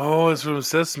Street. Oh, it's from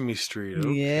Sesame Street.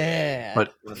 Okay. Yeah.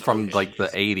 But from like the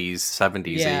 80s,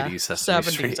 70s, Yeah, 80s Sesame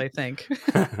 70s, Street. I think.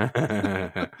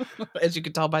 As you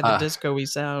can tell by the disco-y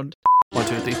sound. 1,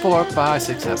 2, 3, 4, 5,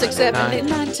 6, 7, 6, 8, 7, 8,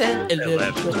 9, 9, 10,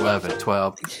 11,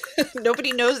 12.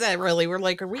 Nobody knows that really. We're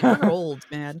like, we're old,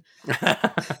 man.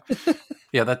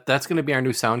 Yeah, that's going to be our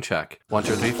new sound check. 1,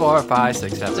 2, 3, 4, 5,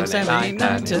 6, 7, 8,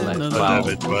 9, 10,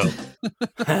 11, 12.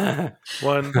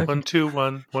 1, 1, 2,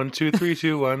 1, 1, 2, 3,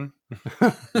 2, 1.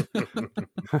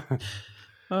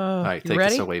 All right, take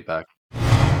ready? us away back.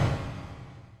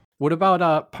 What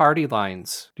about party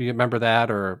lines? Do you remember that,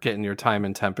 or getting your time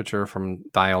and temperature from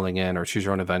dialing in, or choose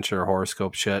your own adventure,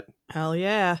 horoscope shit? Hell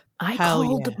yeah. I Hell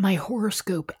called yeah. my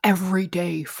horoscope every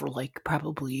day for like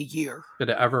probably a year. Did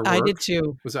it ever work? I did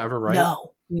too. Was it ever right?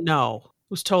 No.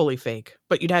 It was totally fake.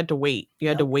 But you'd had to wait. You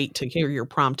had to wait to hear your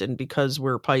prompt, and because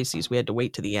we're Pisces, we had to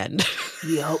wait to the end.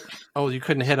 Yep. Oh, you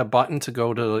couldn't hit a button to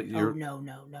go to your... Oh,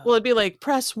 no. Well, it'd be like,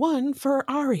 press 1 for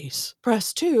Aries,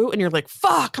 press 2, and you're like,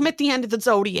 fuck, I'm at the end of the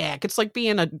zodiac. It's like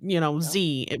being a,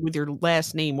 Z with your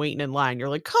last name waiting in line. You're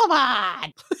like, come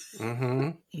on. Mm-hmm.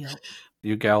 Yep.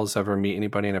 You gals ever meet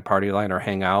anybody in a party line or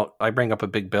hang out? I bring up a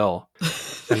big bill.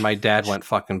 And my dad went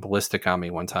fucking ballistic on me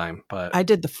one time. But I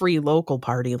did the free local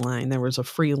party line. There was a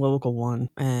free local one,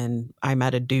 and I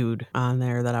met a dude on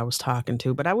there that I was talking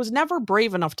to, but I was never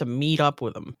brave enough to meet up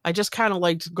with him. I just kind of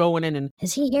liked going in and...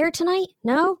 Is he here tonight?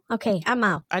 No? Okay, I'm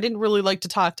out. I didn't really like to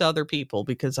talk to other people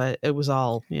because it was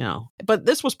all, But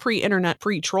this was pre-internet,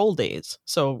 pre-troll days.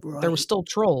 So there were still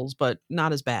trolls, but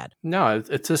not as bad. no,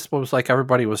 it just was like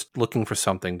everybody was looking for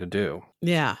something to do.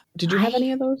 Yeah. Did you have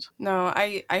any of those? No,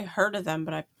 I heard of them,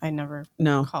 but I never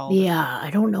No. called. Yeah,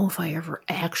 I don't know if I ever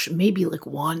actually, maybe like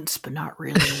once, but not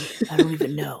really. I don't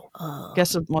even know.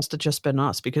 Guess it must have just been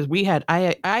us because we had,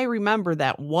 I remember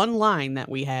that one line that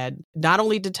we had, not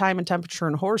only did time and temperature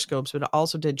and horoscopes, but it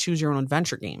also did choose your own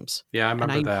adventure games. Yeah, I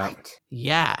remember And that.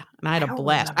 Yeah. And I had a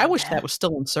blast. I wish that was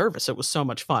still in service. It was so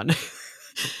much fun.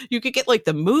 You could get like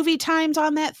the movie times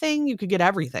on that thing. You could get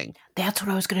everything. That's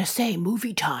what I was going to say.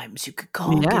 Movie times. You could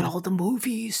go get all the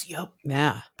movies. Yep.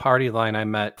 Yeah. Party line, I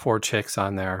met 4 chicks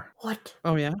on there. What?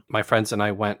 Oh, yeah? My friends and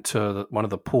I went to one of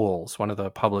the pools, one of the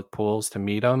public pools to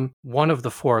meet them. One of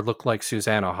the 4 looked like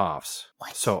Susanna Hoffs.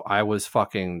 What? So I was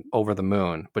fucking over the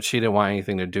moon, but she didn't want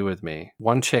anything to do with me.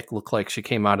 One chick looked like she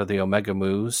came out of the Omega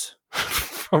Moose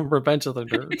from Revenge of the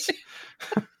Nerds.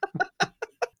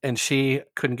 And she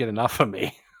couldn't get enough of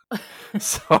me.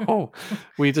 So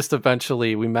we just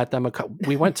eventually we met them.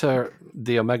 We went to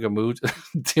the Omega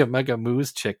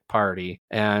Moose chick party,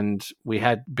 and we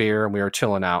had beer and we were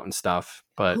chilling out and stuff.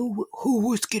 But who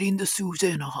was getting the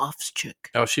Susanna Hoffs chick?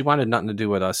 Oh, she wanted nothing to do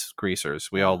with us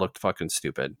greasers. We all looked fucking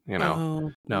stupid, Oh.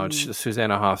 No,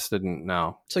 Susanna Hoffs didn't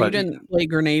know. So you didn't play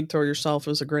grenade, throw yourself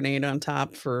as a grenade on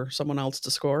top for someone else to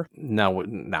score?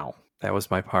 No. That was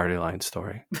my party line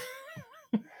story.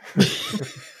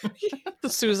 The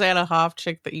Susanna Hoff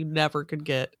chick that you never could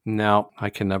get. No,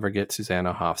 I can never get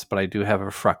Susanna Hoffs, but I do have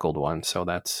a freckled one, so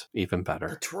that's even better.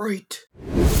 That's right.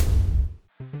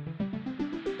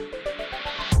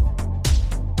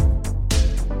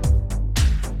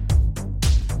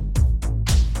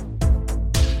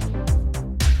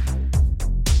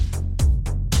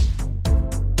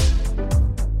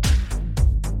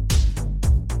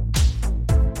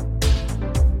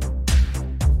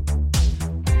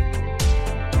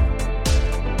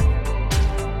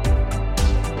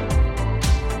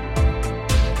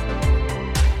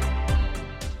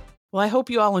 Well, I hope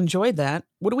you all enjoyed that.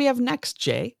 What do we have next,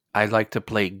 Jay? I like to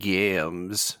play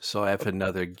games, so I have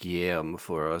another game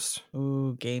for us.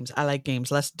 Ooh, games. I like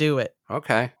games. Let's do it.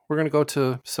 Okay, we're going to go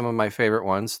to some of my favorite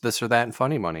ones, This or That and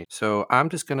Funny Money. So I'm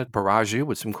just going to barrage you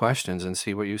with some questions and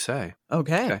see what you say.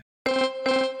 Okay.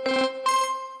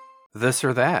 This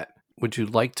or that. Would you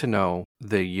like to know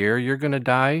the year you're going to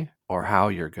die or how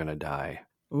you're going to die?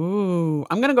 Ooh,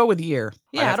 I'm going to go with year.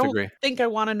 Yeah, I don't agree. think I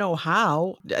want to know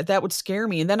how. That would scare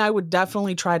me. And then I would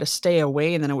definitely try to stay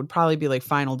away. And then it would probably be like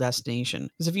Final Destination.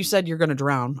 Because if you said you're going to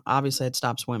drown, obviously I'd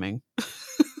stop swimming.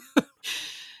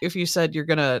 If you said you're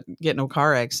going to get in a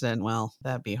car accident, well,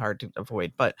 that'd be hard to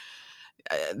avoid. But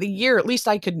the year, at least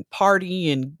I could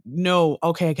party and know,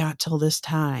 okay, I got till this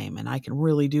time and I can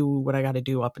really do what I got to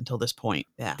do up until this point.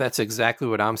 Yeah. That's exactly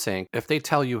what I'm saying. If they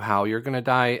tell you how you're going to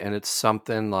die and it's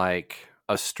something like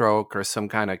a stroke or some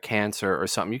kind of cancer or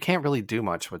something, you can't really do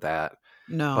much with that.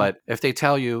 No. But if they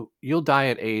tell you you'll die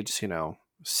at age,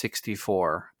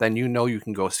 64, then you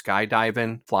can go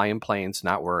skydiving, fly in planes,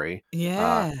 not worry.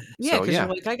 Yeah. Yeah, because yeah.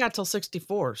 you're like, I got till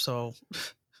 64, so...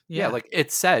 Yeah, like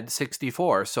it said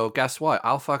 64. So guess what?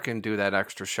 I'll fucking do that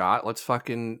extra shot. Let's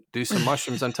fucking do some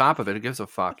mushrooms on top of it. Who gives a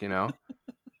fuck, All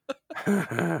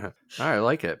right, I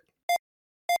like it.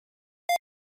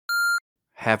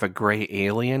 Have a gray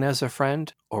alien as a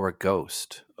friend or a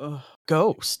ghost?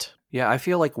 Ghost. Yeah, I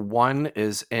feel like one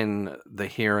is in the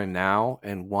here and now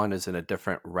and one is in a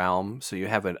different realm. So you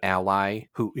have an ally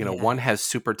who, one has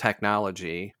super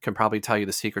technology, can probably tell you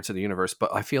the secrets of the universe,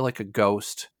 but I feel like a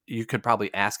ghost, you could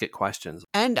probably ask it questions.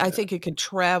 And I think it could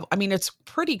travel. I mean, it's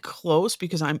pretty close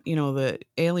because the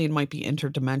alien might be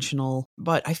interdimensional,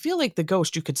 but I feel like the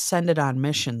ghost, you could send it on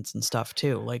missions and stuff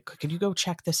too. Like, could you go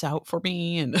check this out for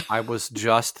me? And I was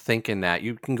just thinking that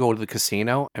you can go to the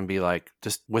casino and be like,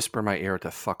 just whisper in my ear what the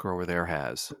fucker over there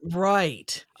has.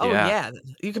 Right. Oh, yeah.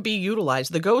 You could be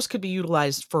utilized. The ghost could be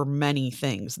utilized for many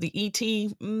things. The ET,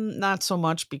 not so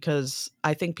much because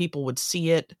I think people would see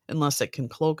it unless it can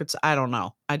cloak its. I don't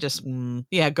know. I just,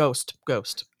 ghost.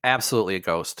 Absolutely a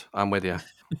ghost. I'm with you.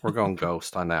 We're going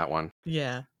ghost on that one.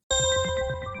 Yeah.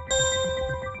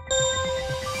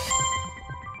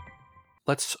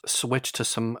 Let's switch to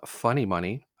some funny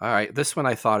money. All right, this one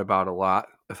I thought about a lot,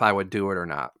 if I would do it or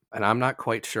not. And I'm not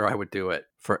quite sure I would do it.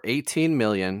 For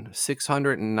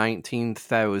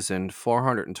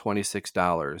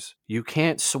 $18,619,426, you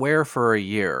can't swear for a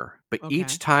year. But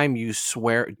each time you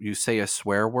say a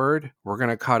swear word, we're going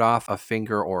to cut off a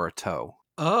finger or a toe.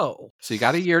 Oh. So you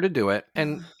got a year to do it.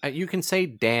 And you can say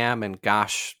damn and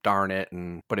gosh darn it.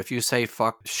 But if you say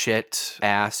fuck, shit,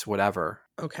 ass, whatever.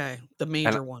 Okay. The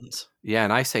major ones. Yeah.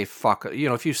 And I say fuck.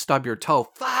 If you stub your toe,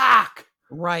 fuck.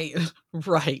 Right.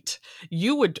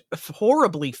 You would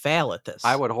horribly fail at this.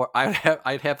 I would.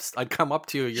 I'd come up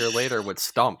to you a year later with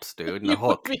stumps, dude, and a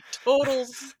hook. Would be total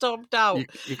stumped out.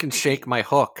 You can shake my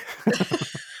hook.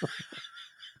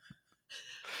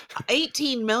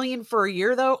 18 million for a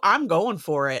year, though. I'm going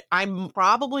for it. I'm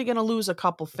probably going to lose a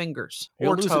couple fingers.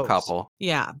 You'll or lose toes. a couple.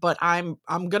 Yeah, but I'm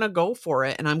going to go for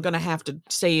it, and I'm going to have to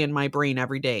say in my brain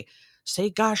every day, say,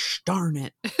 "Gosh darn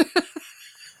it."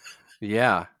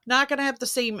 Yeah. Not going to have the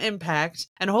same impact.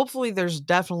 And hopefully there's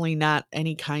definitely not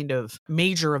any kind of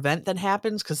major event that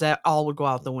happens because that all would go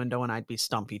out the window and I'd be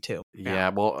stumpy too. Yeah.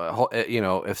 Well,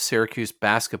 if Syracuse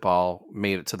basketball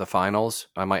made it to the finals,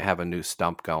 I might have a new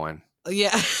stump going.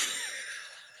 Yeah.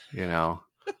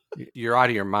 You're out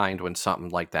of your mind when something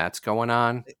like that's going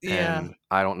on. Yeah. And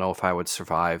I don't know if I would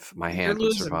survive. My hand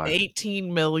would survive.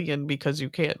 18 million because you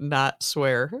can't not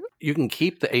swear. You can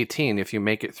keep the 18 if you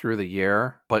make it through the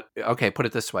year. But okay, put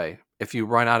it this way. If you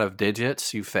run out of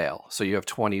digits, you fail. So you have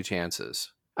 20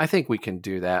 chances. I think we can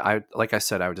do that. Like I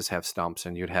said, I would just have stumps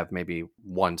and you'd have maybe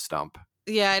one stump.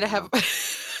 Yeah, I'd have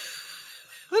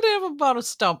about a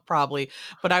stump probably,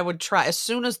 but I would try as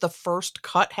soon as the first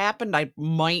cut happened. I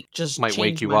might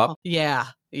wake you up. Yeah.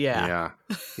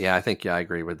 I think I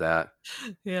agree with that.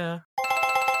 Yeah.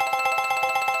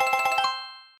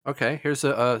 Okay, here's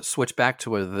a switch back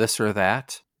to a this or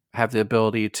that. Have the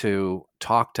ability to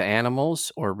talk to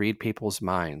animals or read people's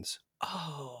minds.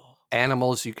 Oh.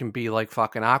 Animals, you can be like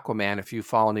fucking Aquaman. If you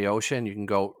fall in the ocean, you can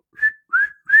go,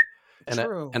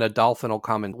 and a dolphin will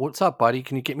come and, what's up, buddy?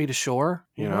 Can you get me to shore?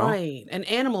 You know? Right. And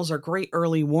animals are great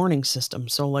early warning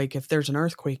systems. So, like, if there's an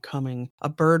earthquake coming, a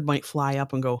bird might fly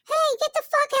up and go, Hey, get the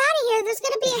fuck out of here. There's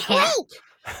going to be a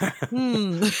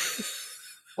quake.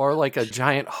 Or like a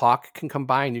giant hawk can come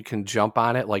by and you can jump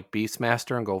on it like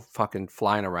Beastmaster and go fucking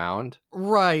flying around.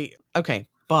 Right. Okay.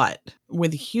 But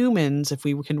with humans, if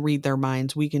we can read their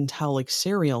minds, we can tell like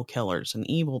serial killers and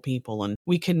evil people, and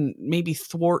we can maybe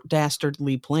thwart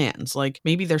dastardly plans. Like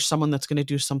maybe there's someone that's going to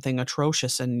do something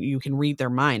atrocious and you can read their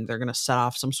mind. They're going to set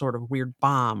off some sort of weird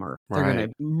bomb, or they're going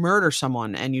to murder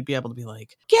someone, and you'd be able to be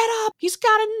like, get up, he's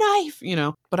got a knife, you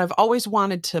know. But I've always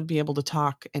wanted to be able to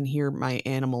talk and hear my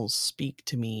animals speak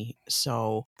to me.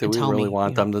 So do we really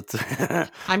want them to?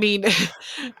 I mean,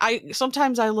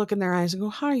 sometimes I look in their eyes and go,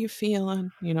 how are you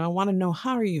feeling? You know, I want to know,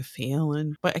 how are you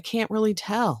feeling? But I can't really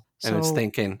tell. And it's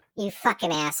thinking, you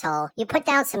fucking asshole. You put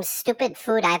down some stupid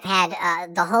food I've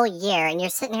had the whole year, and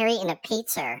you're sitting here eating a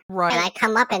pizza. Right. And I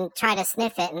come up and try to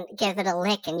sniff it and give it a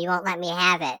lick, and you won't let me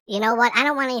have it. You know what? I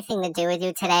don't want anything to do with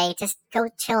you today. Just go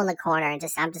chill in the corner, and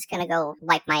I'm just going to go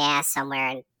wipe my ass somewhere.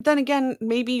 And then again,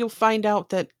 maybe you'll find out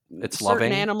that it's certain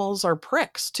loving. Animals are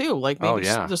pricks too. Like maybe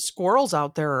the squirrels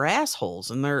out there are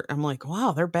assholes, and I'm like,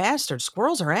 wow, they're bastards.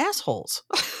 Squirrels are assholes.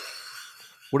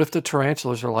 What if the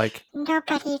tarantulas are like,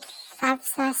 nobody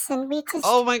loves us, and we just...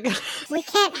 Oh my God. We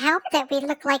can't help that we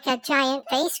look like a giant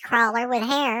face crawler with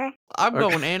hair. I'm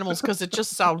going animals because it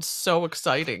just sounds so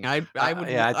exciting. I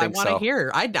want to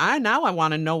hear. Now I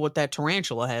want to know what that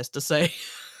tarantula has to say.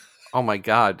 Oh my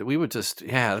God. We would just,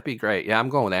 that'd be great. Yeah, I'm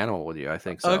going animal with you. I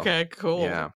think so. Okay, cool.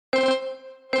 Yeah.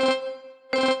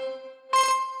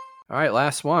 All right,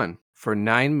 last one. For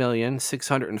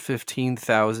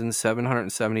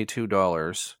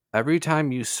 $9,615,772. Every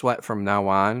time you sweat from now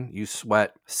on, you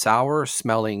sweat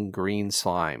sour-smelling green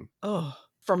slime. Oh,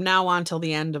 from now on till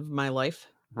the end of my life?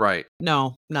 Right.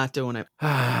 No, not doing it.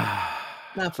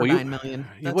 Not for 9 million.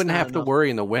 You wouldn't have to worry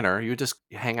in the winter. You just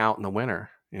hang out in the winter.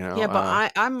 You know? Yeah,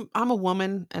 but I'm a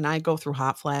woman, and I go through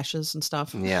hot flashes and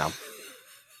stuff. Yeah.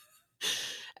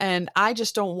 And I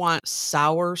just don't want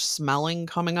sour smelling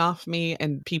coming off me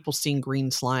and people seeing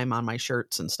green slime on my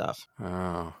shirts and stuff.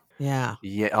 Oh. Yeah.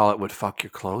 Yeah. Oh, it would fuck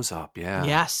your clothes up. Yeah.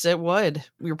 Yes, it would.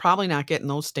 You're probably not getting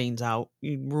those stains out.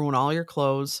 You'd ruin all your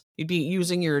clothes. You'd be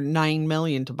using your 9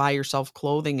 million to buy yourself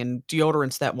clothing and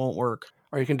deodorants that won't work.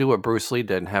 Or you can do what Bruce Lee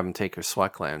did and have him take your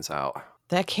sweat glands out.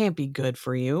 That can't be good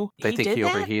for you. They think he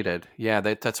overheated. Yeah,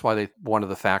 that's why one of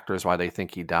the factors why they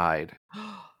think he died.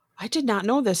 I did not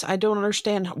know this. I don't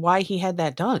understand why he had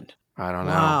that done. I don't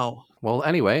know. Wow. Well,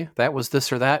 anyway, that was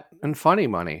This or That and Funny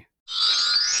Money.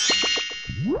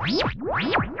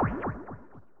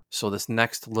 So this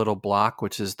next little block,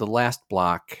 which is the last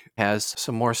block, has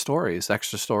some more stories,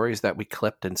 extra stories that we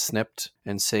clipped and snipped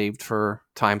and saved for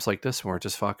times like this when we're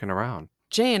just fucking around.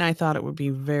 Jay and I thought it would be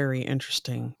very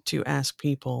interesting to ask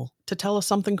people to tell us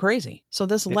something crazy. So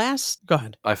this go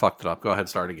ahead. I fucked it up. Go ahead.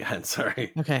 Start again.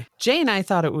 Sorry. Okay. Jay and I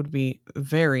thought it would be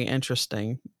very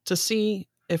interesting to see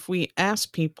if we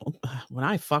ask people when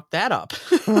I fucked that up.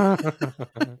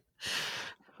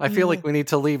 I feel like we need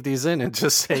to leave these in and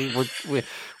just say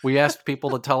we asked people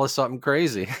to tell us something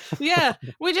crazy. Yeah,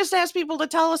 we just asked people to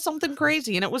tell us something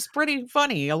crazy, and it was pretty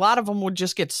funny. A lot of them would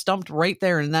just get stumped right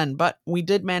there and then, but we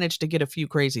did manage to get a few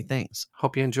crazy things.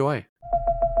 Hope you enjoy.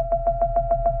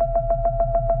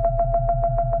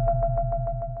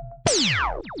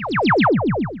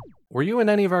 Were you in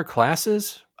any of our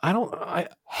classes?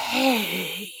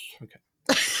 Hey. Okay.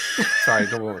 Sorry,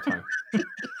 go one more time.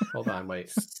 Hold on,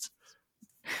 wait.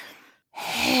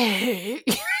 Hey.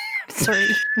 Sorry,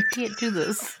 I can't do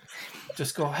this.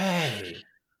 Just go, hey.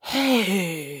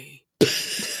 Hey.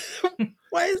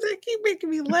 Why does it keep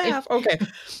making me laugh? Okay.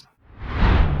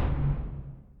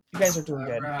 You guys are doing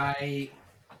good. Right.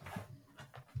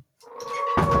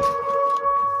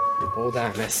 Hold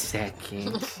on a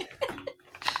second.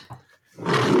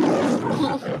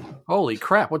 Holy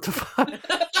crap, what the fuck?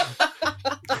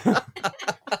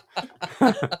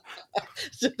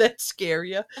 Did that scare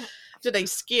you? Did I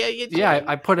scare you, Jay? Yeah,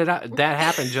 I put it out. That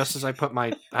happened just as I put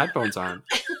my headphones on.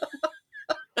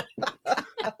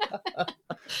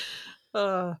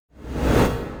 I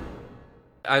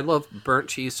love burnt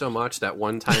cheese so much that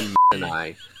one time and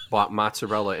I bought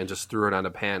mozzarella and just threw it on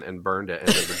a pan and burned it, and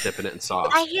then we're dipping it in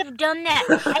sauce. I have done that.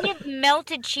 I have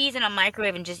melted cheese in a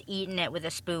microwave and just eaten it with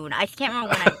a spoon. I can't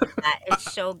remember when I did that.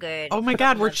 It's so good. Oh my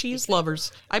God, we're cheese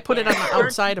lovers. I put it on the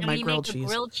outside of my grilled cheese.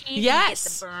 Grilled cheese.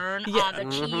 Yes. You get the burn on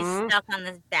the cheese stuck on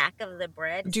the back of the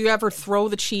bread. Do you ever throw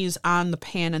the cheese on the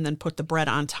pan and then put the bread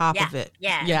on top of it?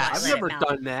 Yeah. Yes. I've never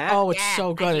done that. Oh, it's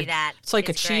so good. I do that. It's like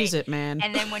It's a great. Cheez-It, man.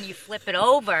 And then when you flip it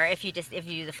over, if you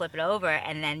flip it over,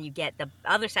 and then you get the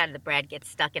other side of the bread gets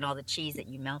stuck in all the cheese that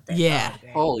you melted. Yeah.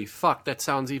 Holy fuck, that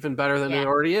sounds even better than it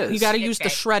already is. You got to use the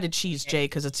shredded cheese, Jay,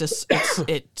 because it Yeah,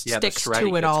 the sticks shredding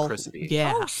to it gets all. crispy.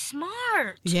 Yeah. Oh,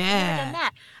 smart. Yeah. I've never done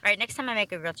that. All right, next time I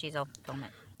make a grilled cheese, I'll film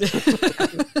it.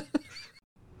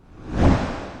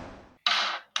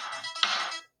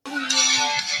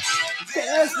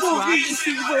 There's no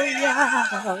easy way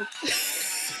out.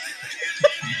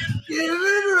 Give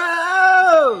it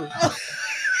round.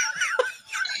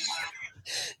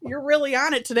 You're really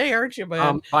on it today, aren't you,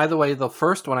 man? By the way, the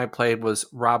first one I played was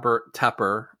Robert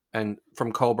Tepper and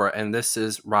from Cobra, and this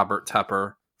is Robert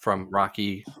Tepper from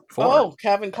Rocky 4. Oh,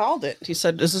 Kevin called it. He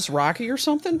said, "Is this Rocky or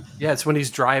something?" Yeah, it's when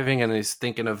he's driving and he's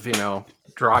thinking of,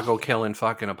 Drago killing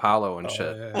fucking Apollo and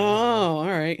shit. Oh, all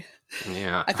right.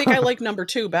 Yeah. I think I like number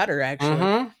 2 better, actually.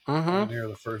 Near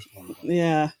the first one.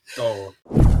 Yeah. Oh.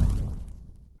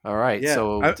 All right. Yeah.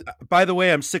 So, by the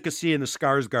way, I'm sick of seeing the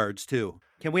Skarsgårds too.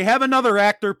 Can we have another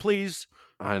actor, please?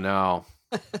 I know.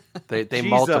 They Jesus.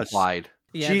 multiplied.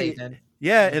 Yeah, they did.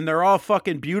 Yeah, and they're all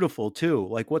fucking beautiful too.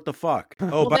 Like, what the fuck?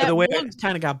 Oh, by the way, one's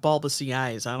kind of got bulbousy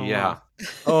eyes. I don't know.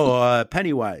 Oh,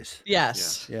 Pennywise.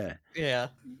 Yes. Yeah. Yeah.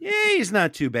 Yeah, he's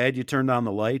not too bad. You turn down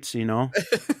the lights,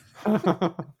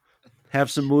 have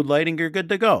some mood lighting, you're good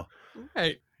to go.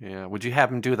 Right. Yeah. Would you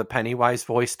have him do the Pennywise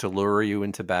voice to lure you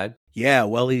into bed? Yeah,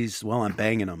 while I'm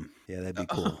banging him. Yeah, that'd be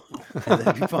cool.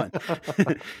 That'd be fun.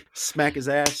 Smack his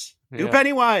ass. Do Yeah.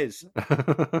 Pennywise.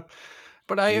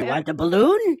 But You want the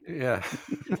balloon? Yeah.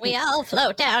 We all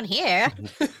float down here.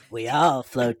 We all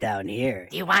float down here.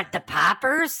 Do you want the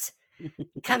poppers?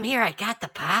 Come here, I got the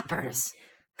poppers.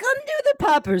 Come do the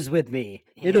poppers with me.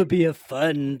 It'll be a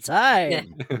fun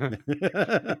time.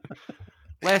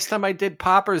 Last time I did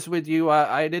poppers with you,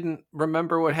 I didn't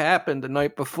remember what happened the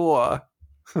night before.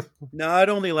 No, it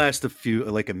only lasts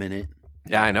a minute.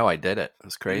 Yeah, I know. I did it. It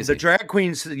was crazy. The drag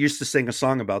queens used to sing a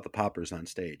song about the poppers on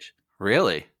stage.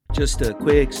 Really? Just a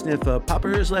quick sniff of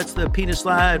poppers lets the penis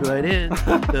slide right in.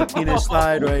 The penis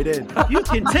slide right in. You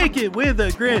can take it with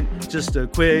a grin. Just a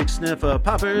quick sniff of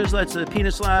poppers lets the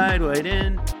penis slide right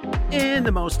in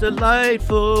the most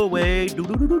delightful way.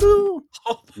 Do-do-do-do-do.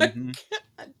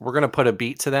 We're going to put a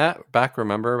beat to that. Beck,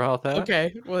 remember about that?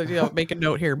 Okay. Well, make a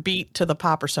note here. Beat to the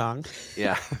popper song.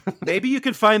 Yeah. Maybe you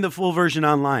can find the full version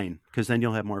online, because then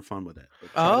you'll have more fun with it.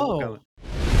 Oh.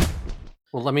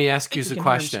 Well, let me ask you You a can hear 'em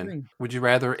question. scream. Would you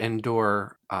rather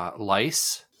endure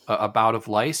lice, a bout of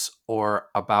lice, or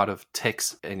a bout of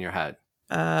ticks in your head?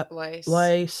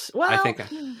 Lice. Well, I think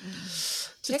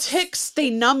the ticks, they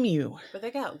numb you. But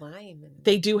they got Lyme.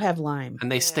 They do have Lyme. and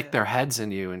they stick their heads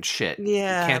in you and shit.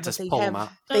 Yeah, You can't but just they pull have, them out.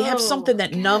 They have Oh, something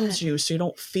that numbs you, so you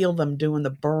don't feel them doing the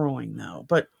burrowing, though.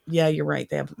 But yeah, you're right.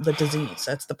 They have the disease.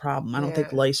 That's the problem. I don't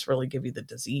think Yeah. lice really give you the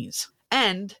disease.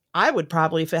 And I would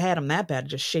probably, if it had them that bad,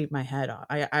 just shave my head off.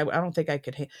 I don't think I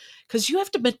could, because you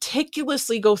have to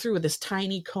meticulously go through with this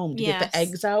tiny comb to get Yes. the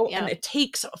eggs out, Yep. and it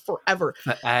takes forever.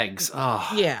 The eggs.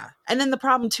 Oh. Yeah, and then the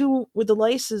problem too with the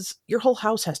lice is your whole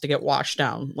house has to get washed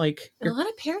down. Like And a lot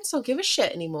of parents don't give a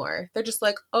shit anymore. They're just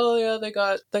like, oh yeah, they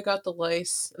got the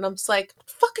lice, and I'm just like,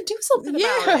 fucking do something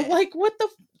about it. like what the?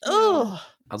 Oh,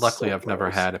 Luckily, so I've never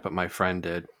gross. had it, but my friend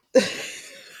did.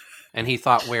 And he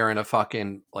thought wearing a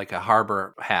fucking, like a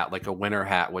harbor hat, like a winter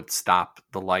hat, would stop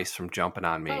the lice from jumping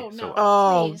on me. Oh, So no.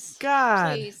 Oh Please.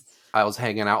 God! Please. I was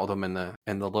hanging out with him in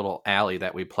the little alley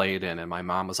that we played in, and my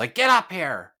mom was like, "Get up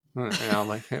here!" And I'm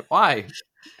like, "Why?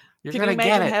 You're Can gonna you get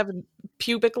imagine it." having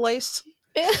pubic lice?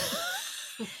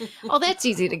 Oh, that's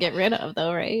easy to get rid of,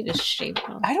 though, right? Just shave it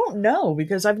off. I don't know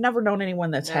because I've never known anyone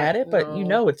that's had it, but you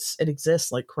know it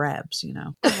exists like crabs. You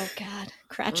know. Oh God,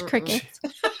 crotch crickets.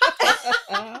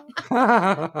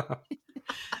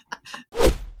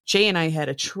 Jay and I had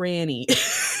a tranny.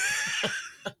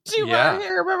 Do you Yeah. want to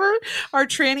hear? Remember our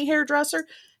tranny hairdresser?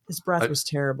 His breath was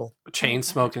terrible. Chain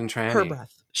smoking tranny. Her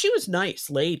breath. She was nice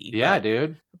lady. Yeah, but,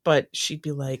 dude. But she'd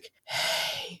be like,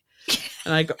 "Hey,"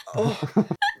 and I go, "Oh."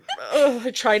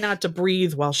 I try not to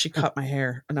breathe while she cut my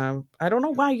hair, and I don't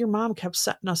know why your mom kept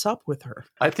setting us up with her.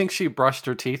 I think she brushed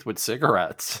her teeth with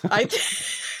cigarettes. Ew. I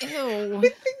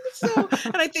think so,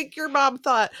 and I think your mom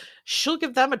thought she'll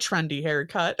give them a trendy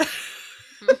haircut.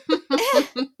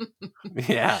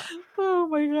 Yeah. Oh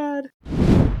my god.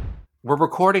 We're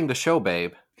recording the show,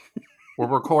 babe. We're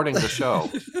recording the show.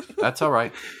 That's all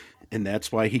right. And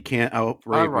that's why he can't outrate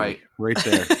All right. me. Right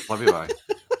there. Love you, bye.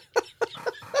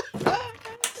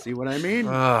 See what I mean?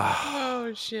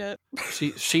 Oh shit.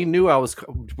 She knew I was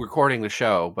recording the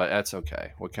show, but that's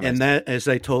okay. What can I And say? that, as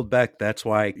I told Beck, that's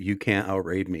why you can't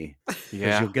outrate me. 'Cause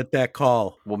Yeah. you'll get that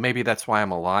call. Well, maybe that's why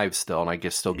I'm alive still, and I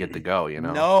still get to go. You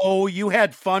know. No, you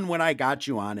had fun when I got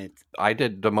you on it. I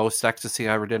did the most ecstasy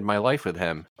I ever did in my life with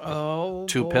him. Oh,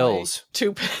 2 boy. pills.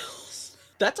 2 pills.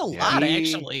 That's a lot,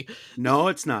 actually. No,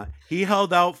 it's not. He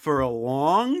held out for a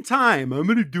long time. I'm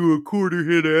going to do a quarter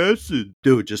hit acid.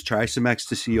 Dude, just try some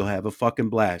ecstasy. You'll have a fucking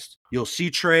blast. You'll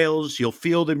see trails. You'll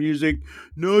feel the music.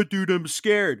 No, dude, I'm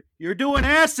scared. You're doing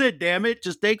acid, damn it.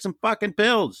 Just take some fucking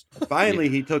pills. Finally,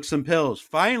 he took some pills.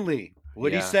 Finally.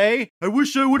 What'd he Yeah. say? I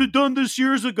wish I would have done this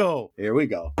years ago. Here we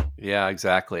go. Yeah,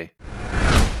 exactly.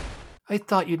 I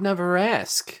thought you'd never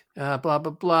ask. Blah, blah,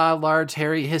 blah, large,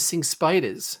 hairy, hissing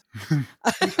spiders.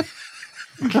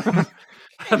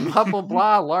 Blah, blah,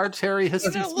 blah, large, hairy,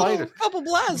 hissing spiders. Couple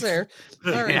blahs there.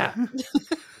 All right. Yeah.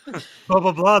 Blah,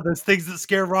 blah, blah. Those things that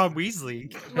scare Ron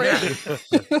Weasley.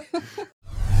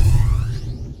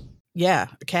 Yeah,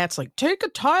 the cat's like, take a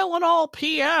Tylenol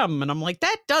PM. And I'm like,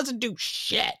 that doesn't do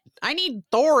shit. I need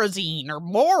Thorazine or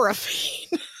morphine.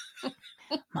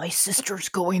 My sister's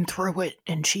going through it,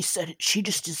 and she said she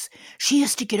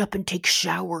has to get up and take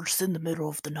showers in the middle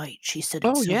of the night. She said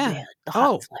it's so bad, the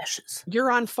hot flashes. You're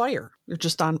on fire. You're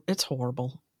just on, it's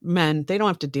horrible. Men, they don't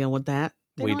have to deal with that.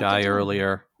 They We don't have to die deal with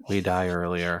earlier. We die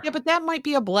earlier. Yeah, but that might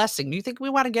be a blessing. Do you think we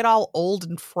want to get all old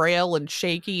and frail and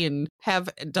shaky and have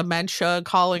dementia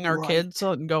calling our kids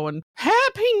and going,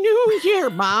 Happy New Year,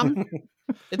 Mom?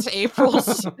 It's April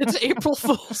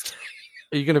Fool's Day.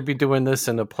 Are you going to be doing this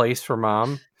in a place for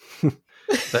mom? We're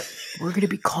going to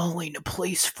be calling a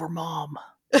place for mom.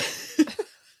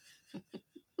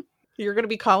 You're going to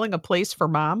be calling a place for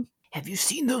mom? Have you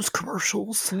seen those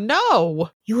commercials? No.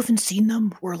 You haven't seen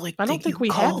them? Where I don't think we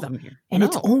have them here. And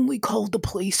it's No. only called a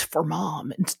place for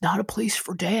mom. It's not a place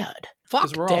for dad.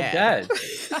 Fuck we're Dad.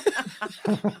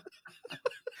 all dead.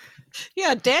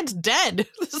 Yeah, Dad's dead.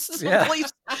 This is a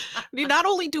place. I mean, not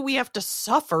only do we have to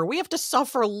suffer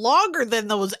longer than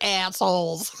those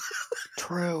assholes.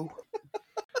 True.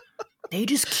 They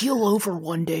just keel over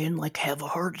one day and have a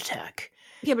heart attack.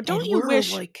 Yeah, but don't And you we're,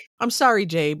 wish? I'm sorry,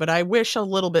 Jay, but I wish a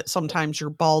little bit sometimes your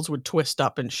balls would twist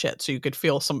up and shit, so you could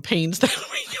feel some pains that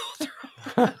we go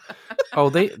through. Oh,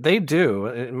 they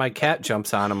do. My cat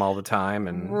jumps on them all the time,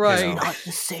 and Right. you know. Not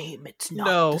the same. It's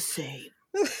not the same.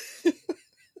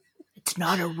 It's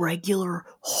not a regular,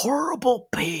 horrible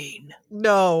pain.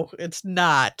 No, it's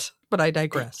not. But I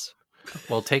digress.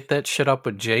 Well, take that shit up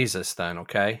with Jesus then,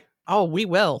 okay? Oh, we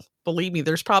will. Believe me,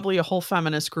 there's probably a whole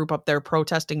feminist group up there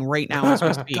protesting right now as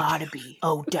we speak. Gotta be.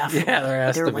 Oh, definitely. Yeah, there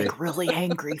has They're to be. really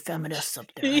angry feminists up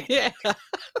there. Yeah.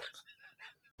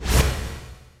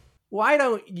 Why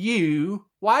don't you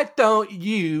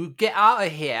get out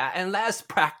of here and let us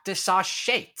practice our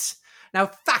shit? Now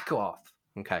fuck off.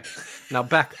 Okay. Now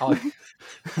back on.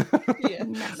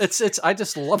 It's I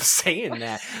just love saying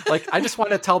that. I just want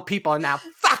to tell people now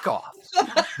fuck off.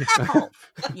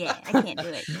 Yeah, I can't do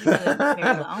it. You do it very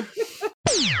well.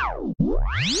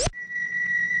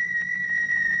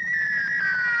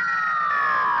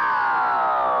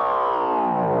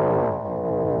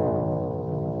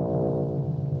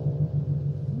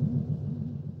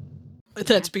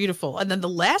 That's beautiful. And then the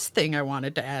last thing I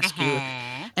wanted to ask you,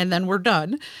 and then we're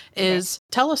done, is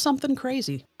tell us something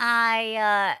crazy.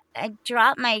 I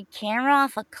dropped my camera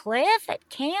off a cliff at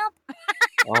camp.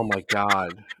 Oh my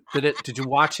god. Did you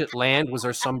watch it land? Was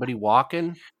there somebody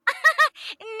walking?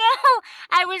 No,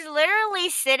 I was literally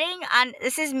sitting on,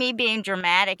 this is me being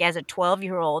dramatic as a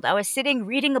 12-year-old. I was sitting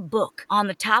reading a book on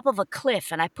the top of a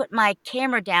cliff, and I put my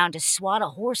camera down to swat a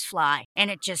horsefly, and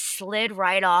it just slid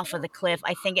right off of the cliff.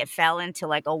 I think it fell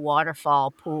into a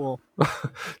waterfall pool.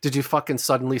 Did you fucking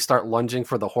suddenly start lunging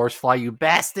for the horsefly, you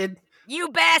bastard? You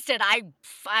bastard!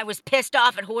 I was pissed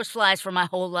off at horseflies for my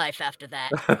whole life after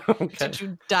that. Okay. Did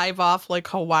you dive off like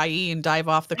Hawaii and dive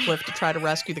off the cliff to try to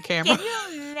rescue the camera? Can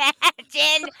you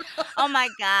imagine? Oh my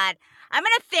god. I'm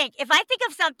gonna think. If I think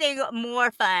of something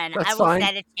more fun, That's I will fine.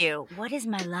 send it to you. What is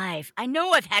my life? I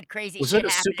know I've had crazy Was shit it a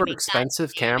happen to super me.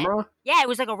 expensive camera? Yeah, it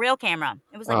was like a real camera.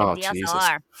 It was like Oh, a DSLR. Jesus.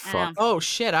 I know. Fuck. Oh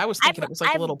shit! I was thinking it was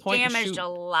like a little point and damaged shoot. a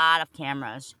lot of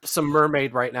cameras. Some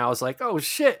mermaid right now is like, oh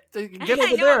shit, get I over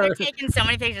know, there. they're taking so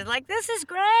many pictures. Like, this is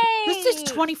great. This is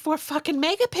 24 fucking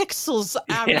megapixels,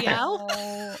 Ariel.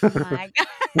 Oh my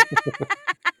god.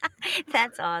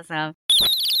 That's awesome.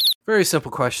 Very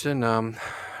simple question.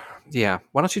 Yeah.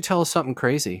 Why don't you tell us something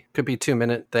crazy? Could be a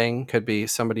 2-minute thing. Could be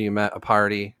somebody you met, a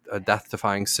party, a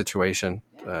death-defying situation,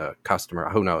 customer.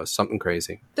 Who knows? Something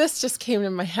crazy. This just came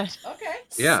in my head. Okay.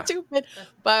 Yeah. Stupid.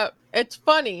 But it's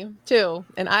funny too.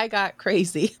 And I got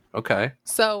crazy. Okay.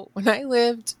 So when I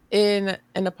lived in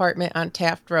an apartment on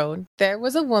Taft Road, there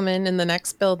was a woman in the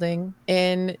next building,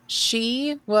 and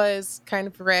she was kind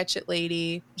of a ratchet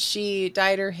lady. She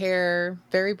dyed her hair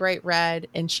very bright red,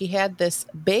 and she had this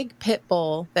big pit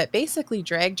bull that basically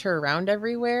dragged her around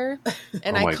everywhere.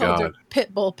 And Oh my I called her God.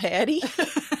 Pit Bull Patty.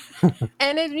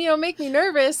 And it, make me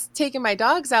nervous taking my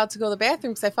dogs out to go to the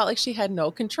bathroom because I felt like she had no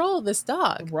control of this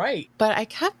dog. Right. But I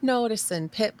kept noticing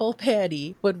Pit Bull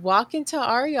Patty would walk into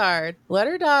our yard, let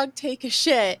her dog take a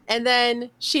shit, and then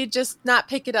she'd just not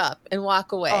pick it up and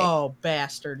walk away. Oh,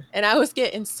 bastard. And I was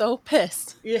getting so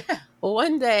pissed. Yeah. Well,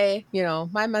 one day,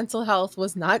 my mental health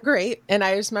was not great. And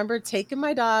I just remember taking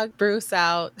my dog, Bruce,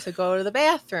 out to go to the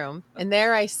bathroom. And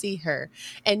there I see her.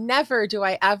 And never do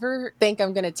I ever think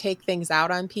I'm going to take things out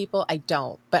on people. I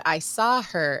don't. But I saw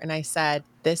her and I said,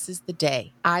 this is the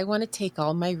day. I want to take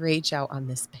all my rage out on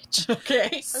this bitch.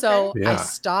 Okay. So Yeah. I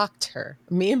stalked her.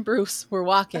 Me and Bruce were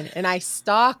walking and I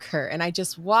stalk her and I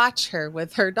just watch her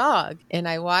with her dog. And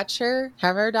I watch her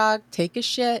have her dog take a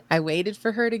shit. I waited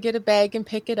for her to get a bag and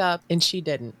pick it up and she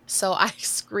didn't. So I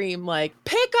scream like,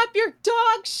 pick up your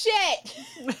dog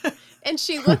shit. And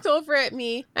she looked over at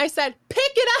me. I said,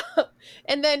 pick it up.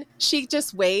 And then she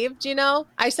just waved,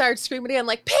 I started screaming again,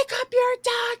 like, pick up your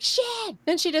dog shit.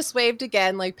 Then she just waved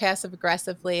again, like passive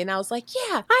aggressively. And I was like,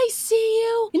 yeah, I see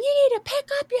you. And you need to pick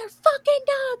up your fucking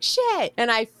dog shit. And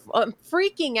I'm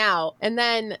freaking out. And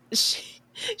then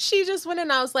she just went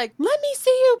and I was like, let me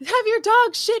see you have your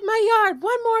dog shit my yard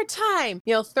one more time,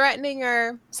 threatening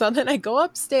her. So then I go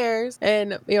upstairs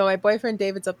and, my boyfriend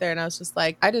David's up there and I was just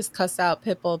like, I just cussed out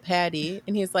Pitbull Patty.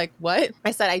 And he's like, what?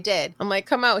 I said, I did. I'm like,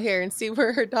 come out here and see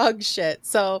where her dog shit.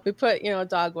 So we put, a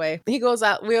dog away. He goes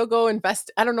out, we'll go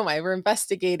I don't know why, we're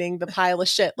investigating the pile of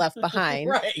shit left behind.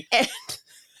 Right. And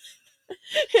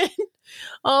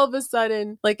all of a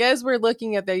sudden, like as we're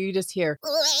looking at there, you just hear,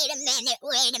 Wait a minute.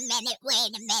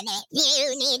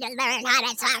 You need to learn how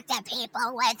to talk to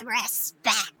people with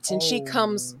respect. and she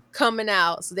comes coming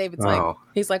out. So David's like,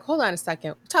 he's like, hold on a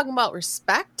second. We're talking about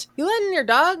respect? You letting your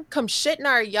dog come shit in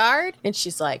our yard? And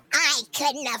she's like, I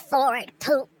couldn't afford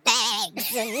poop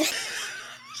bags. And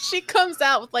she comes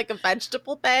out with like a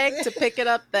vegetable bag to pick it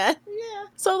up then. Yeah.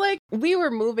 So like we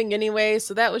were moving anyway,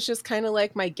 so that was just kind of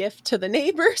like my gift to the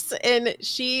neighbors. And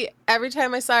every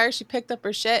time I saw her, she picked up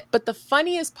her shit. But the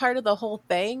funniest part of the whole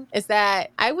thing is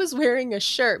that I was wearing a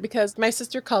shirt because my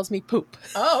sister calls me Poop.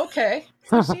 Oh, okay.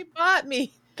 So she bought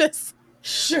me this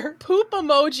poop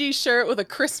emoji shirt with a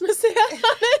Christmas hat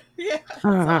on it. Yeah. So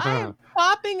I'm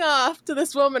popping off to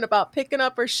this woman about picking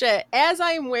up her shit as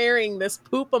I'm wearing this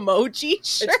poop emoji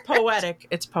shirt. It's poetic.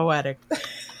 It's poetic.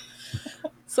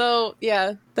 So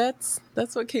yeah, that's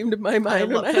what came to my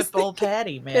mind. I love Pitbull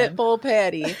Patty, man. Pitbull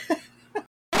Patty.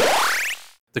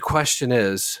 The question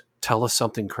is, tell us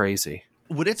something crazy.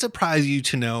 Would it surprise you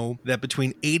to know that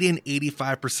between 80 and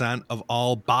 85% of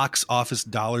all box office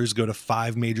dollars go to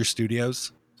 5 major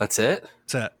studios? That's it?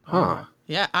 That's it. Huh.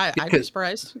 Yeah, I'd be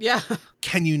surprised. Yeah.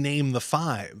 Can you name the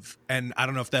 5? And I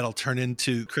don't know if that'll turn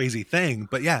into crazy thing,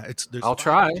 but yeah, there's I'll 5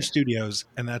 try. major studios,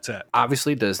 and that's it.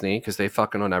 Obviously Disney, because they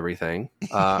fucking own everything.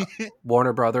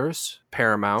 Warner Brothers,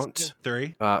 Paramount,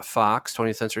 3. Fox,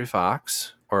 20th Century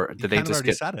Fox. Or did they kind of just already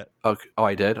get? said it. Okay. Oh,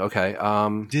 I did. Okay.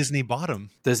 Disney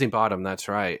bottom. Disney bottom. That's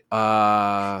right.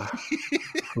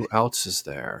 Who else is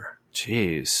there?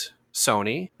 Jeez.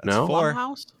 Sony. No. 4.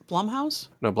 Blumhouse?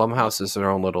 No. Blumhouse is their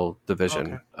own little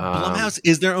division. Okay. Blumhouse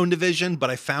is their own division, but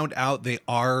I found out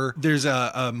there's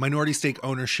a minority stake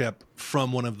ownership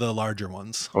from one of the larger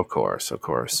ones. Of course. Of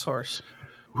course.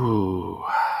 Ooh.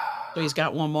 So he's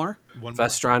got one more?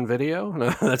 Vestron Video? No,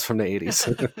 that's from the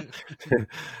 80s.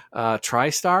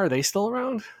 TriStar, are they still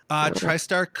around?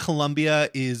 TriStar Columbia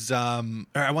is, or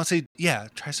I want to say, yeah,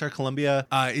 TriStar Columbia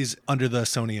is under the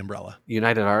Sony umbrella.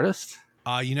 United Artists?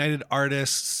 United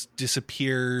Artists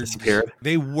disappeared.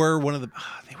 They were one of the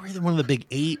either one of the big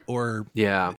 8 or...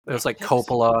 Yeah, it was like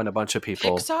Coppola and a bunch of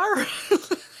people.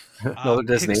 Pixar? No,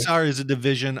 Disney. Pixar is a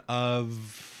division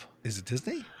of... Is it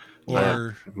Disney?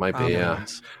 Or it might be, yeah.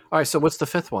 All right, so what's the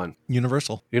 5th one?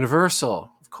 Universal. Universal,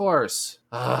 of course.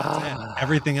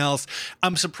 Everything else.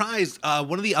 I'm surprised.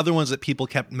 One of the other ones that people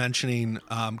kept mentioning,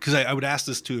 because I would ask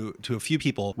this to a few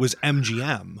people, was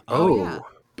MGM.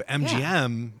 But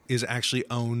MGM is actually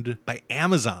owned by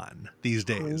Amazon these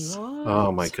days.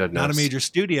 Oh my goodness. Not a major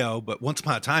studio, but once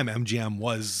upon a time, MGM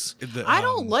was I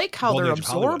don't like how golden they're age of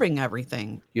Hollywood. absorbing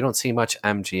everything. You don't see much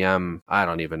MGM. I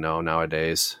don't even know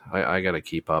nowadays. I got to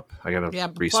keep up. I got to Yeah,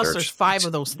 research. plus there's 5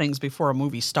 of those things before a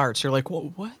movie starts. You're like,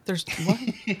 what? There's what?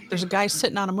 There's a guy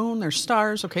sitting on a moon. There's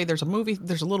stars. Okay, there's a movie.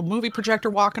 There's a little movie projector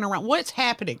walking around. What's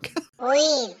happening? What are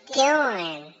you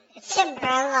doing? It's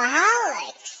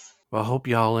Umbrellaholics. Well, I hope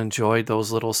y'all enjoyed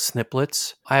those little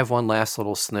snippets. I have one last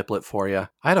little sniplet for you.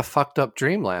 I had a fucked up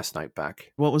dream last night,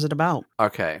 Beck. What was it about?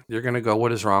 Okay, you're going to go,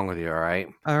 what is wrong with you, all right?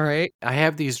 All right. I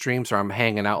have these dreams where I'm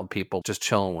hanging out with people, just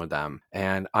chilling with them.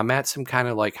 And I'm at some kind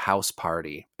of like house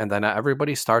party. And then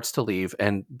everybody starts to leave.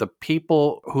 And the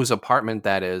people whose apartment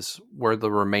that is were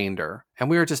the remainder. And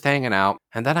we were just hanging out.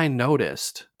 And then I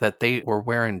noticed that they were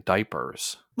wearing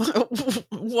diapers.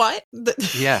 What?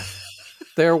 Yeah.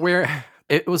 They're wearing...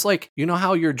 It was like, you know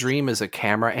how your dream is a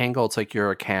camera angle? It's like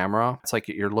you're a camera. It's like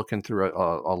you're looking through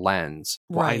a lens.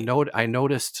 Well, Right. I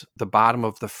noticed the bottom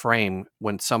of the frame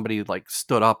when somebody like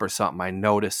stood up or something. I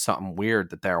noticed something weird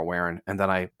that they were wearing. And then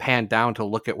I panned down to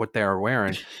look at what they were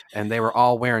wearing. And they were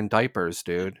all wearing diapers,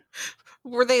 dude.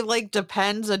 Were they like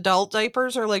Depends adult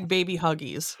diapers or like baby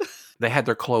Huggies? They had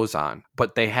their clothes on,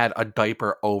 but they had a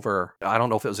diaper over. I don't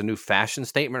know if it was a new fashion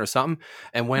statement or something.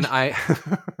 And when I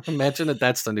imagine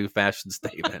that's the new fashion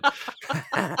statement,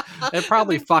 it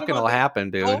probably fucking will happen,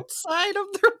 dude. Outside of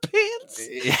their pants?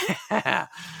 Yeah.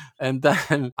 And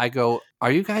then I go,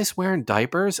 are you guys wearing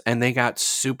diapers? And they got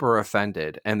super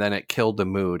offended. And then it killed the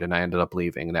mood and I ended up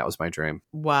leaving. And that was my dream.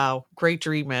 Wow. Great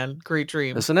dream, man. Great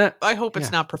dream. Isn't it? I hope it's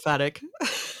Yeah. not prophetic.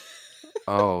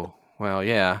 Oh, well,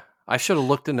 yeah. I should have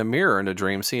looked in the mirror in a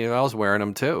dream, seeing if I was wearing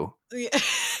them too. Yeah.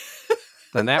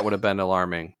 Then that would have been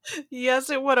alarming. Yes,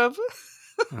 it would have.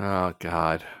 Oh,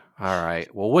 God. All right.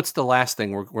 Well, what's the last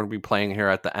thing we're going to be playing here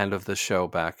at the end of the show,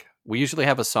 Beck? We usually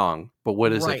have a song, but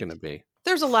what is it Right. going to be?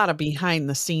 There's a lot of behind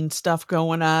the scenes stuff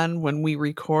going on when we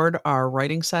record our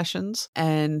writing sessions.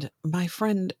 And my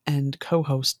friend and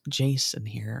co-host Jason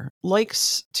here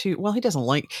likes to, well, he doesn't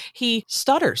like, he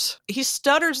stutters. He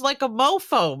stutters like a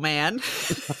mofo, man.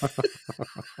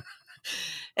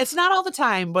 It's not all the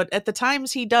time, but at the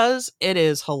times he does, it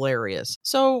is hilarious.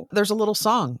 So there's a little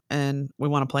song and we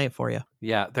want to play it for you.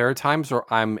 Yeah, there are times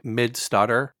where I'm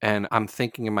mid-stutter and I'm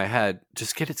thinking in my head,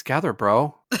 just get it together,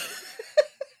 bro.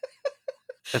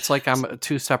 It's like I'm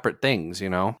two separate things, you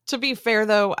know? To be fair,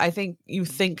 though, I think you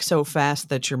think so fast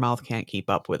that your mouth can't keep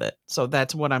up with it. So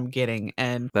that's what I'm getting.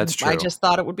 And That's I true. just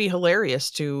thought it would be hilarious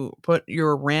to put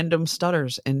your random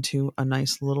stutters into a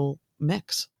nice little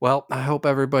mix. Well, I hope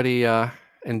everybody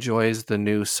enjoys the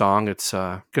new song. It's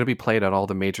going to be played at all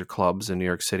the major clubs in New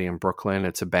York City and Brooklyn.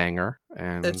 It's a banger.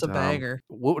 And It's a banger.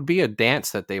 What would be a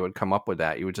dance that they would come up with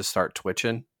that? You would just start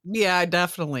twitching? Yeah,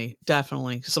 definitely.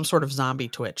 Some sort of zombie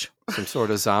twitch. Some sort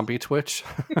of zombie twitch?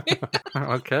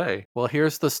 Okay. Well,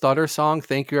 here's the stutter song.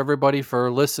 Thank you, everybody,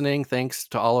 for listening. Thanks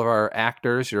to all of our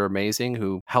actors. You're amazing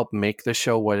who help make the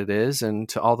show what it is. And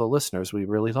to all the listeners, we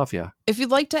really love you. If you'd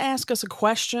like to ask us a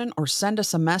question or send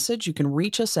us a message, you can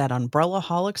reach us at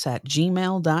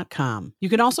umbrellaholics@gmail.com. You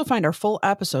can also find our full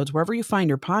episodes wherever you find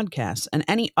your podcasts and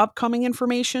any upcoming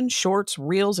information, shorts,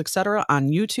 reels, etc. on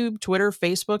YouTube, Twitter,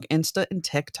 Facebook, Insta, and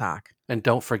TikTok. And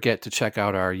don't forget to check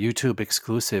out our YouTube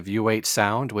exclusive U8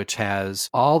 Sound, which has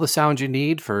all the sound you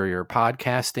need for your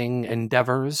podcasting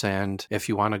endeavors. And if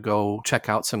you want to go check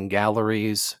out some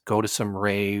galleries, go to some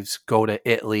raves, go to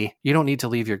Italy, you don't need to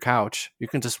leave your couch. You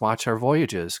can just watch our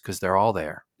voyages because they're all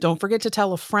there. Don't forget to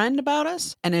tell a friend about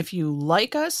us. And if you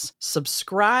like us,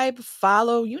 subscribe,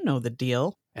 follow, you know the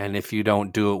deal. And if you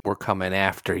don't do it, we're coming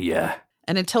after you.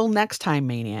 And until next time,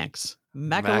 maniacs.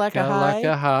 Mecca lecca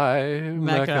Mecca hi. hi,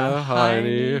 Mecca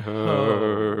hi ho.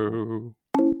 ho.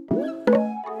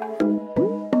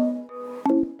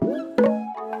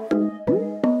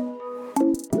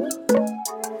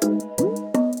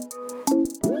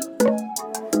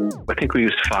 I think we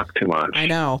use fuck too much. I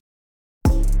know.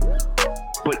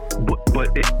 But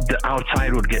the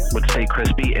outside would stay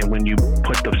crispy, and when you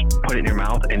put it in your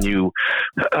mouth and you,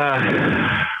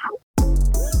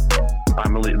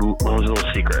 I'm a little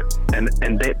secret, and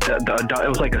they, it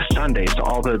was like a Sunday, so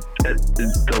all the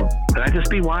could I just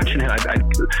be watching it?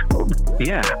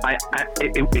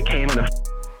 It came in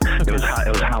it was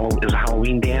a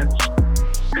Halloween dance.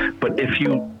 But if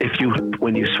you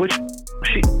when you switch,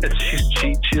 she's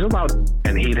allowed,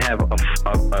 and he'd have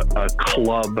a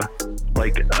club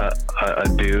like a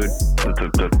dude with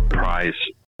the prize.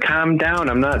 Calm down,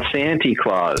 I'm not Santa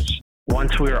Claus.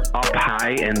 once we were up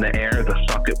high in the air, the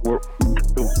fucking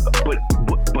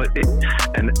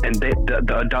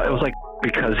it was like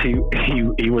because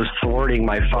he was thwarting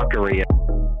my fuckery.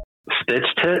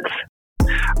 Stitch tits.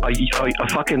 A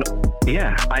fucking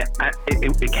yeah.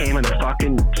 It came in a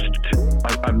fucking.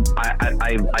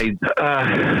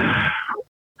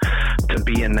 To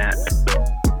be in that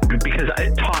because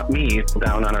it taught me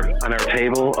down on our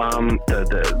table.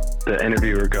 The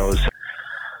interviewer goes.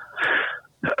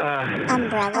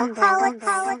 Umbrella.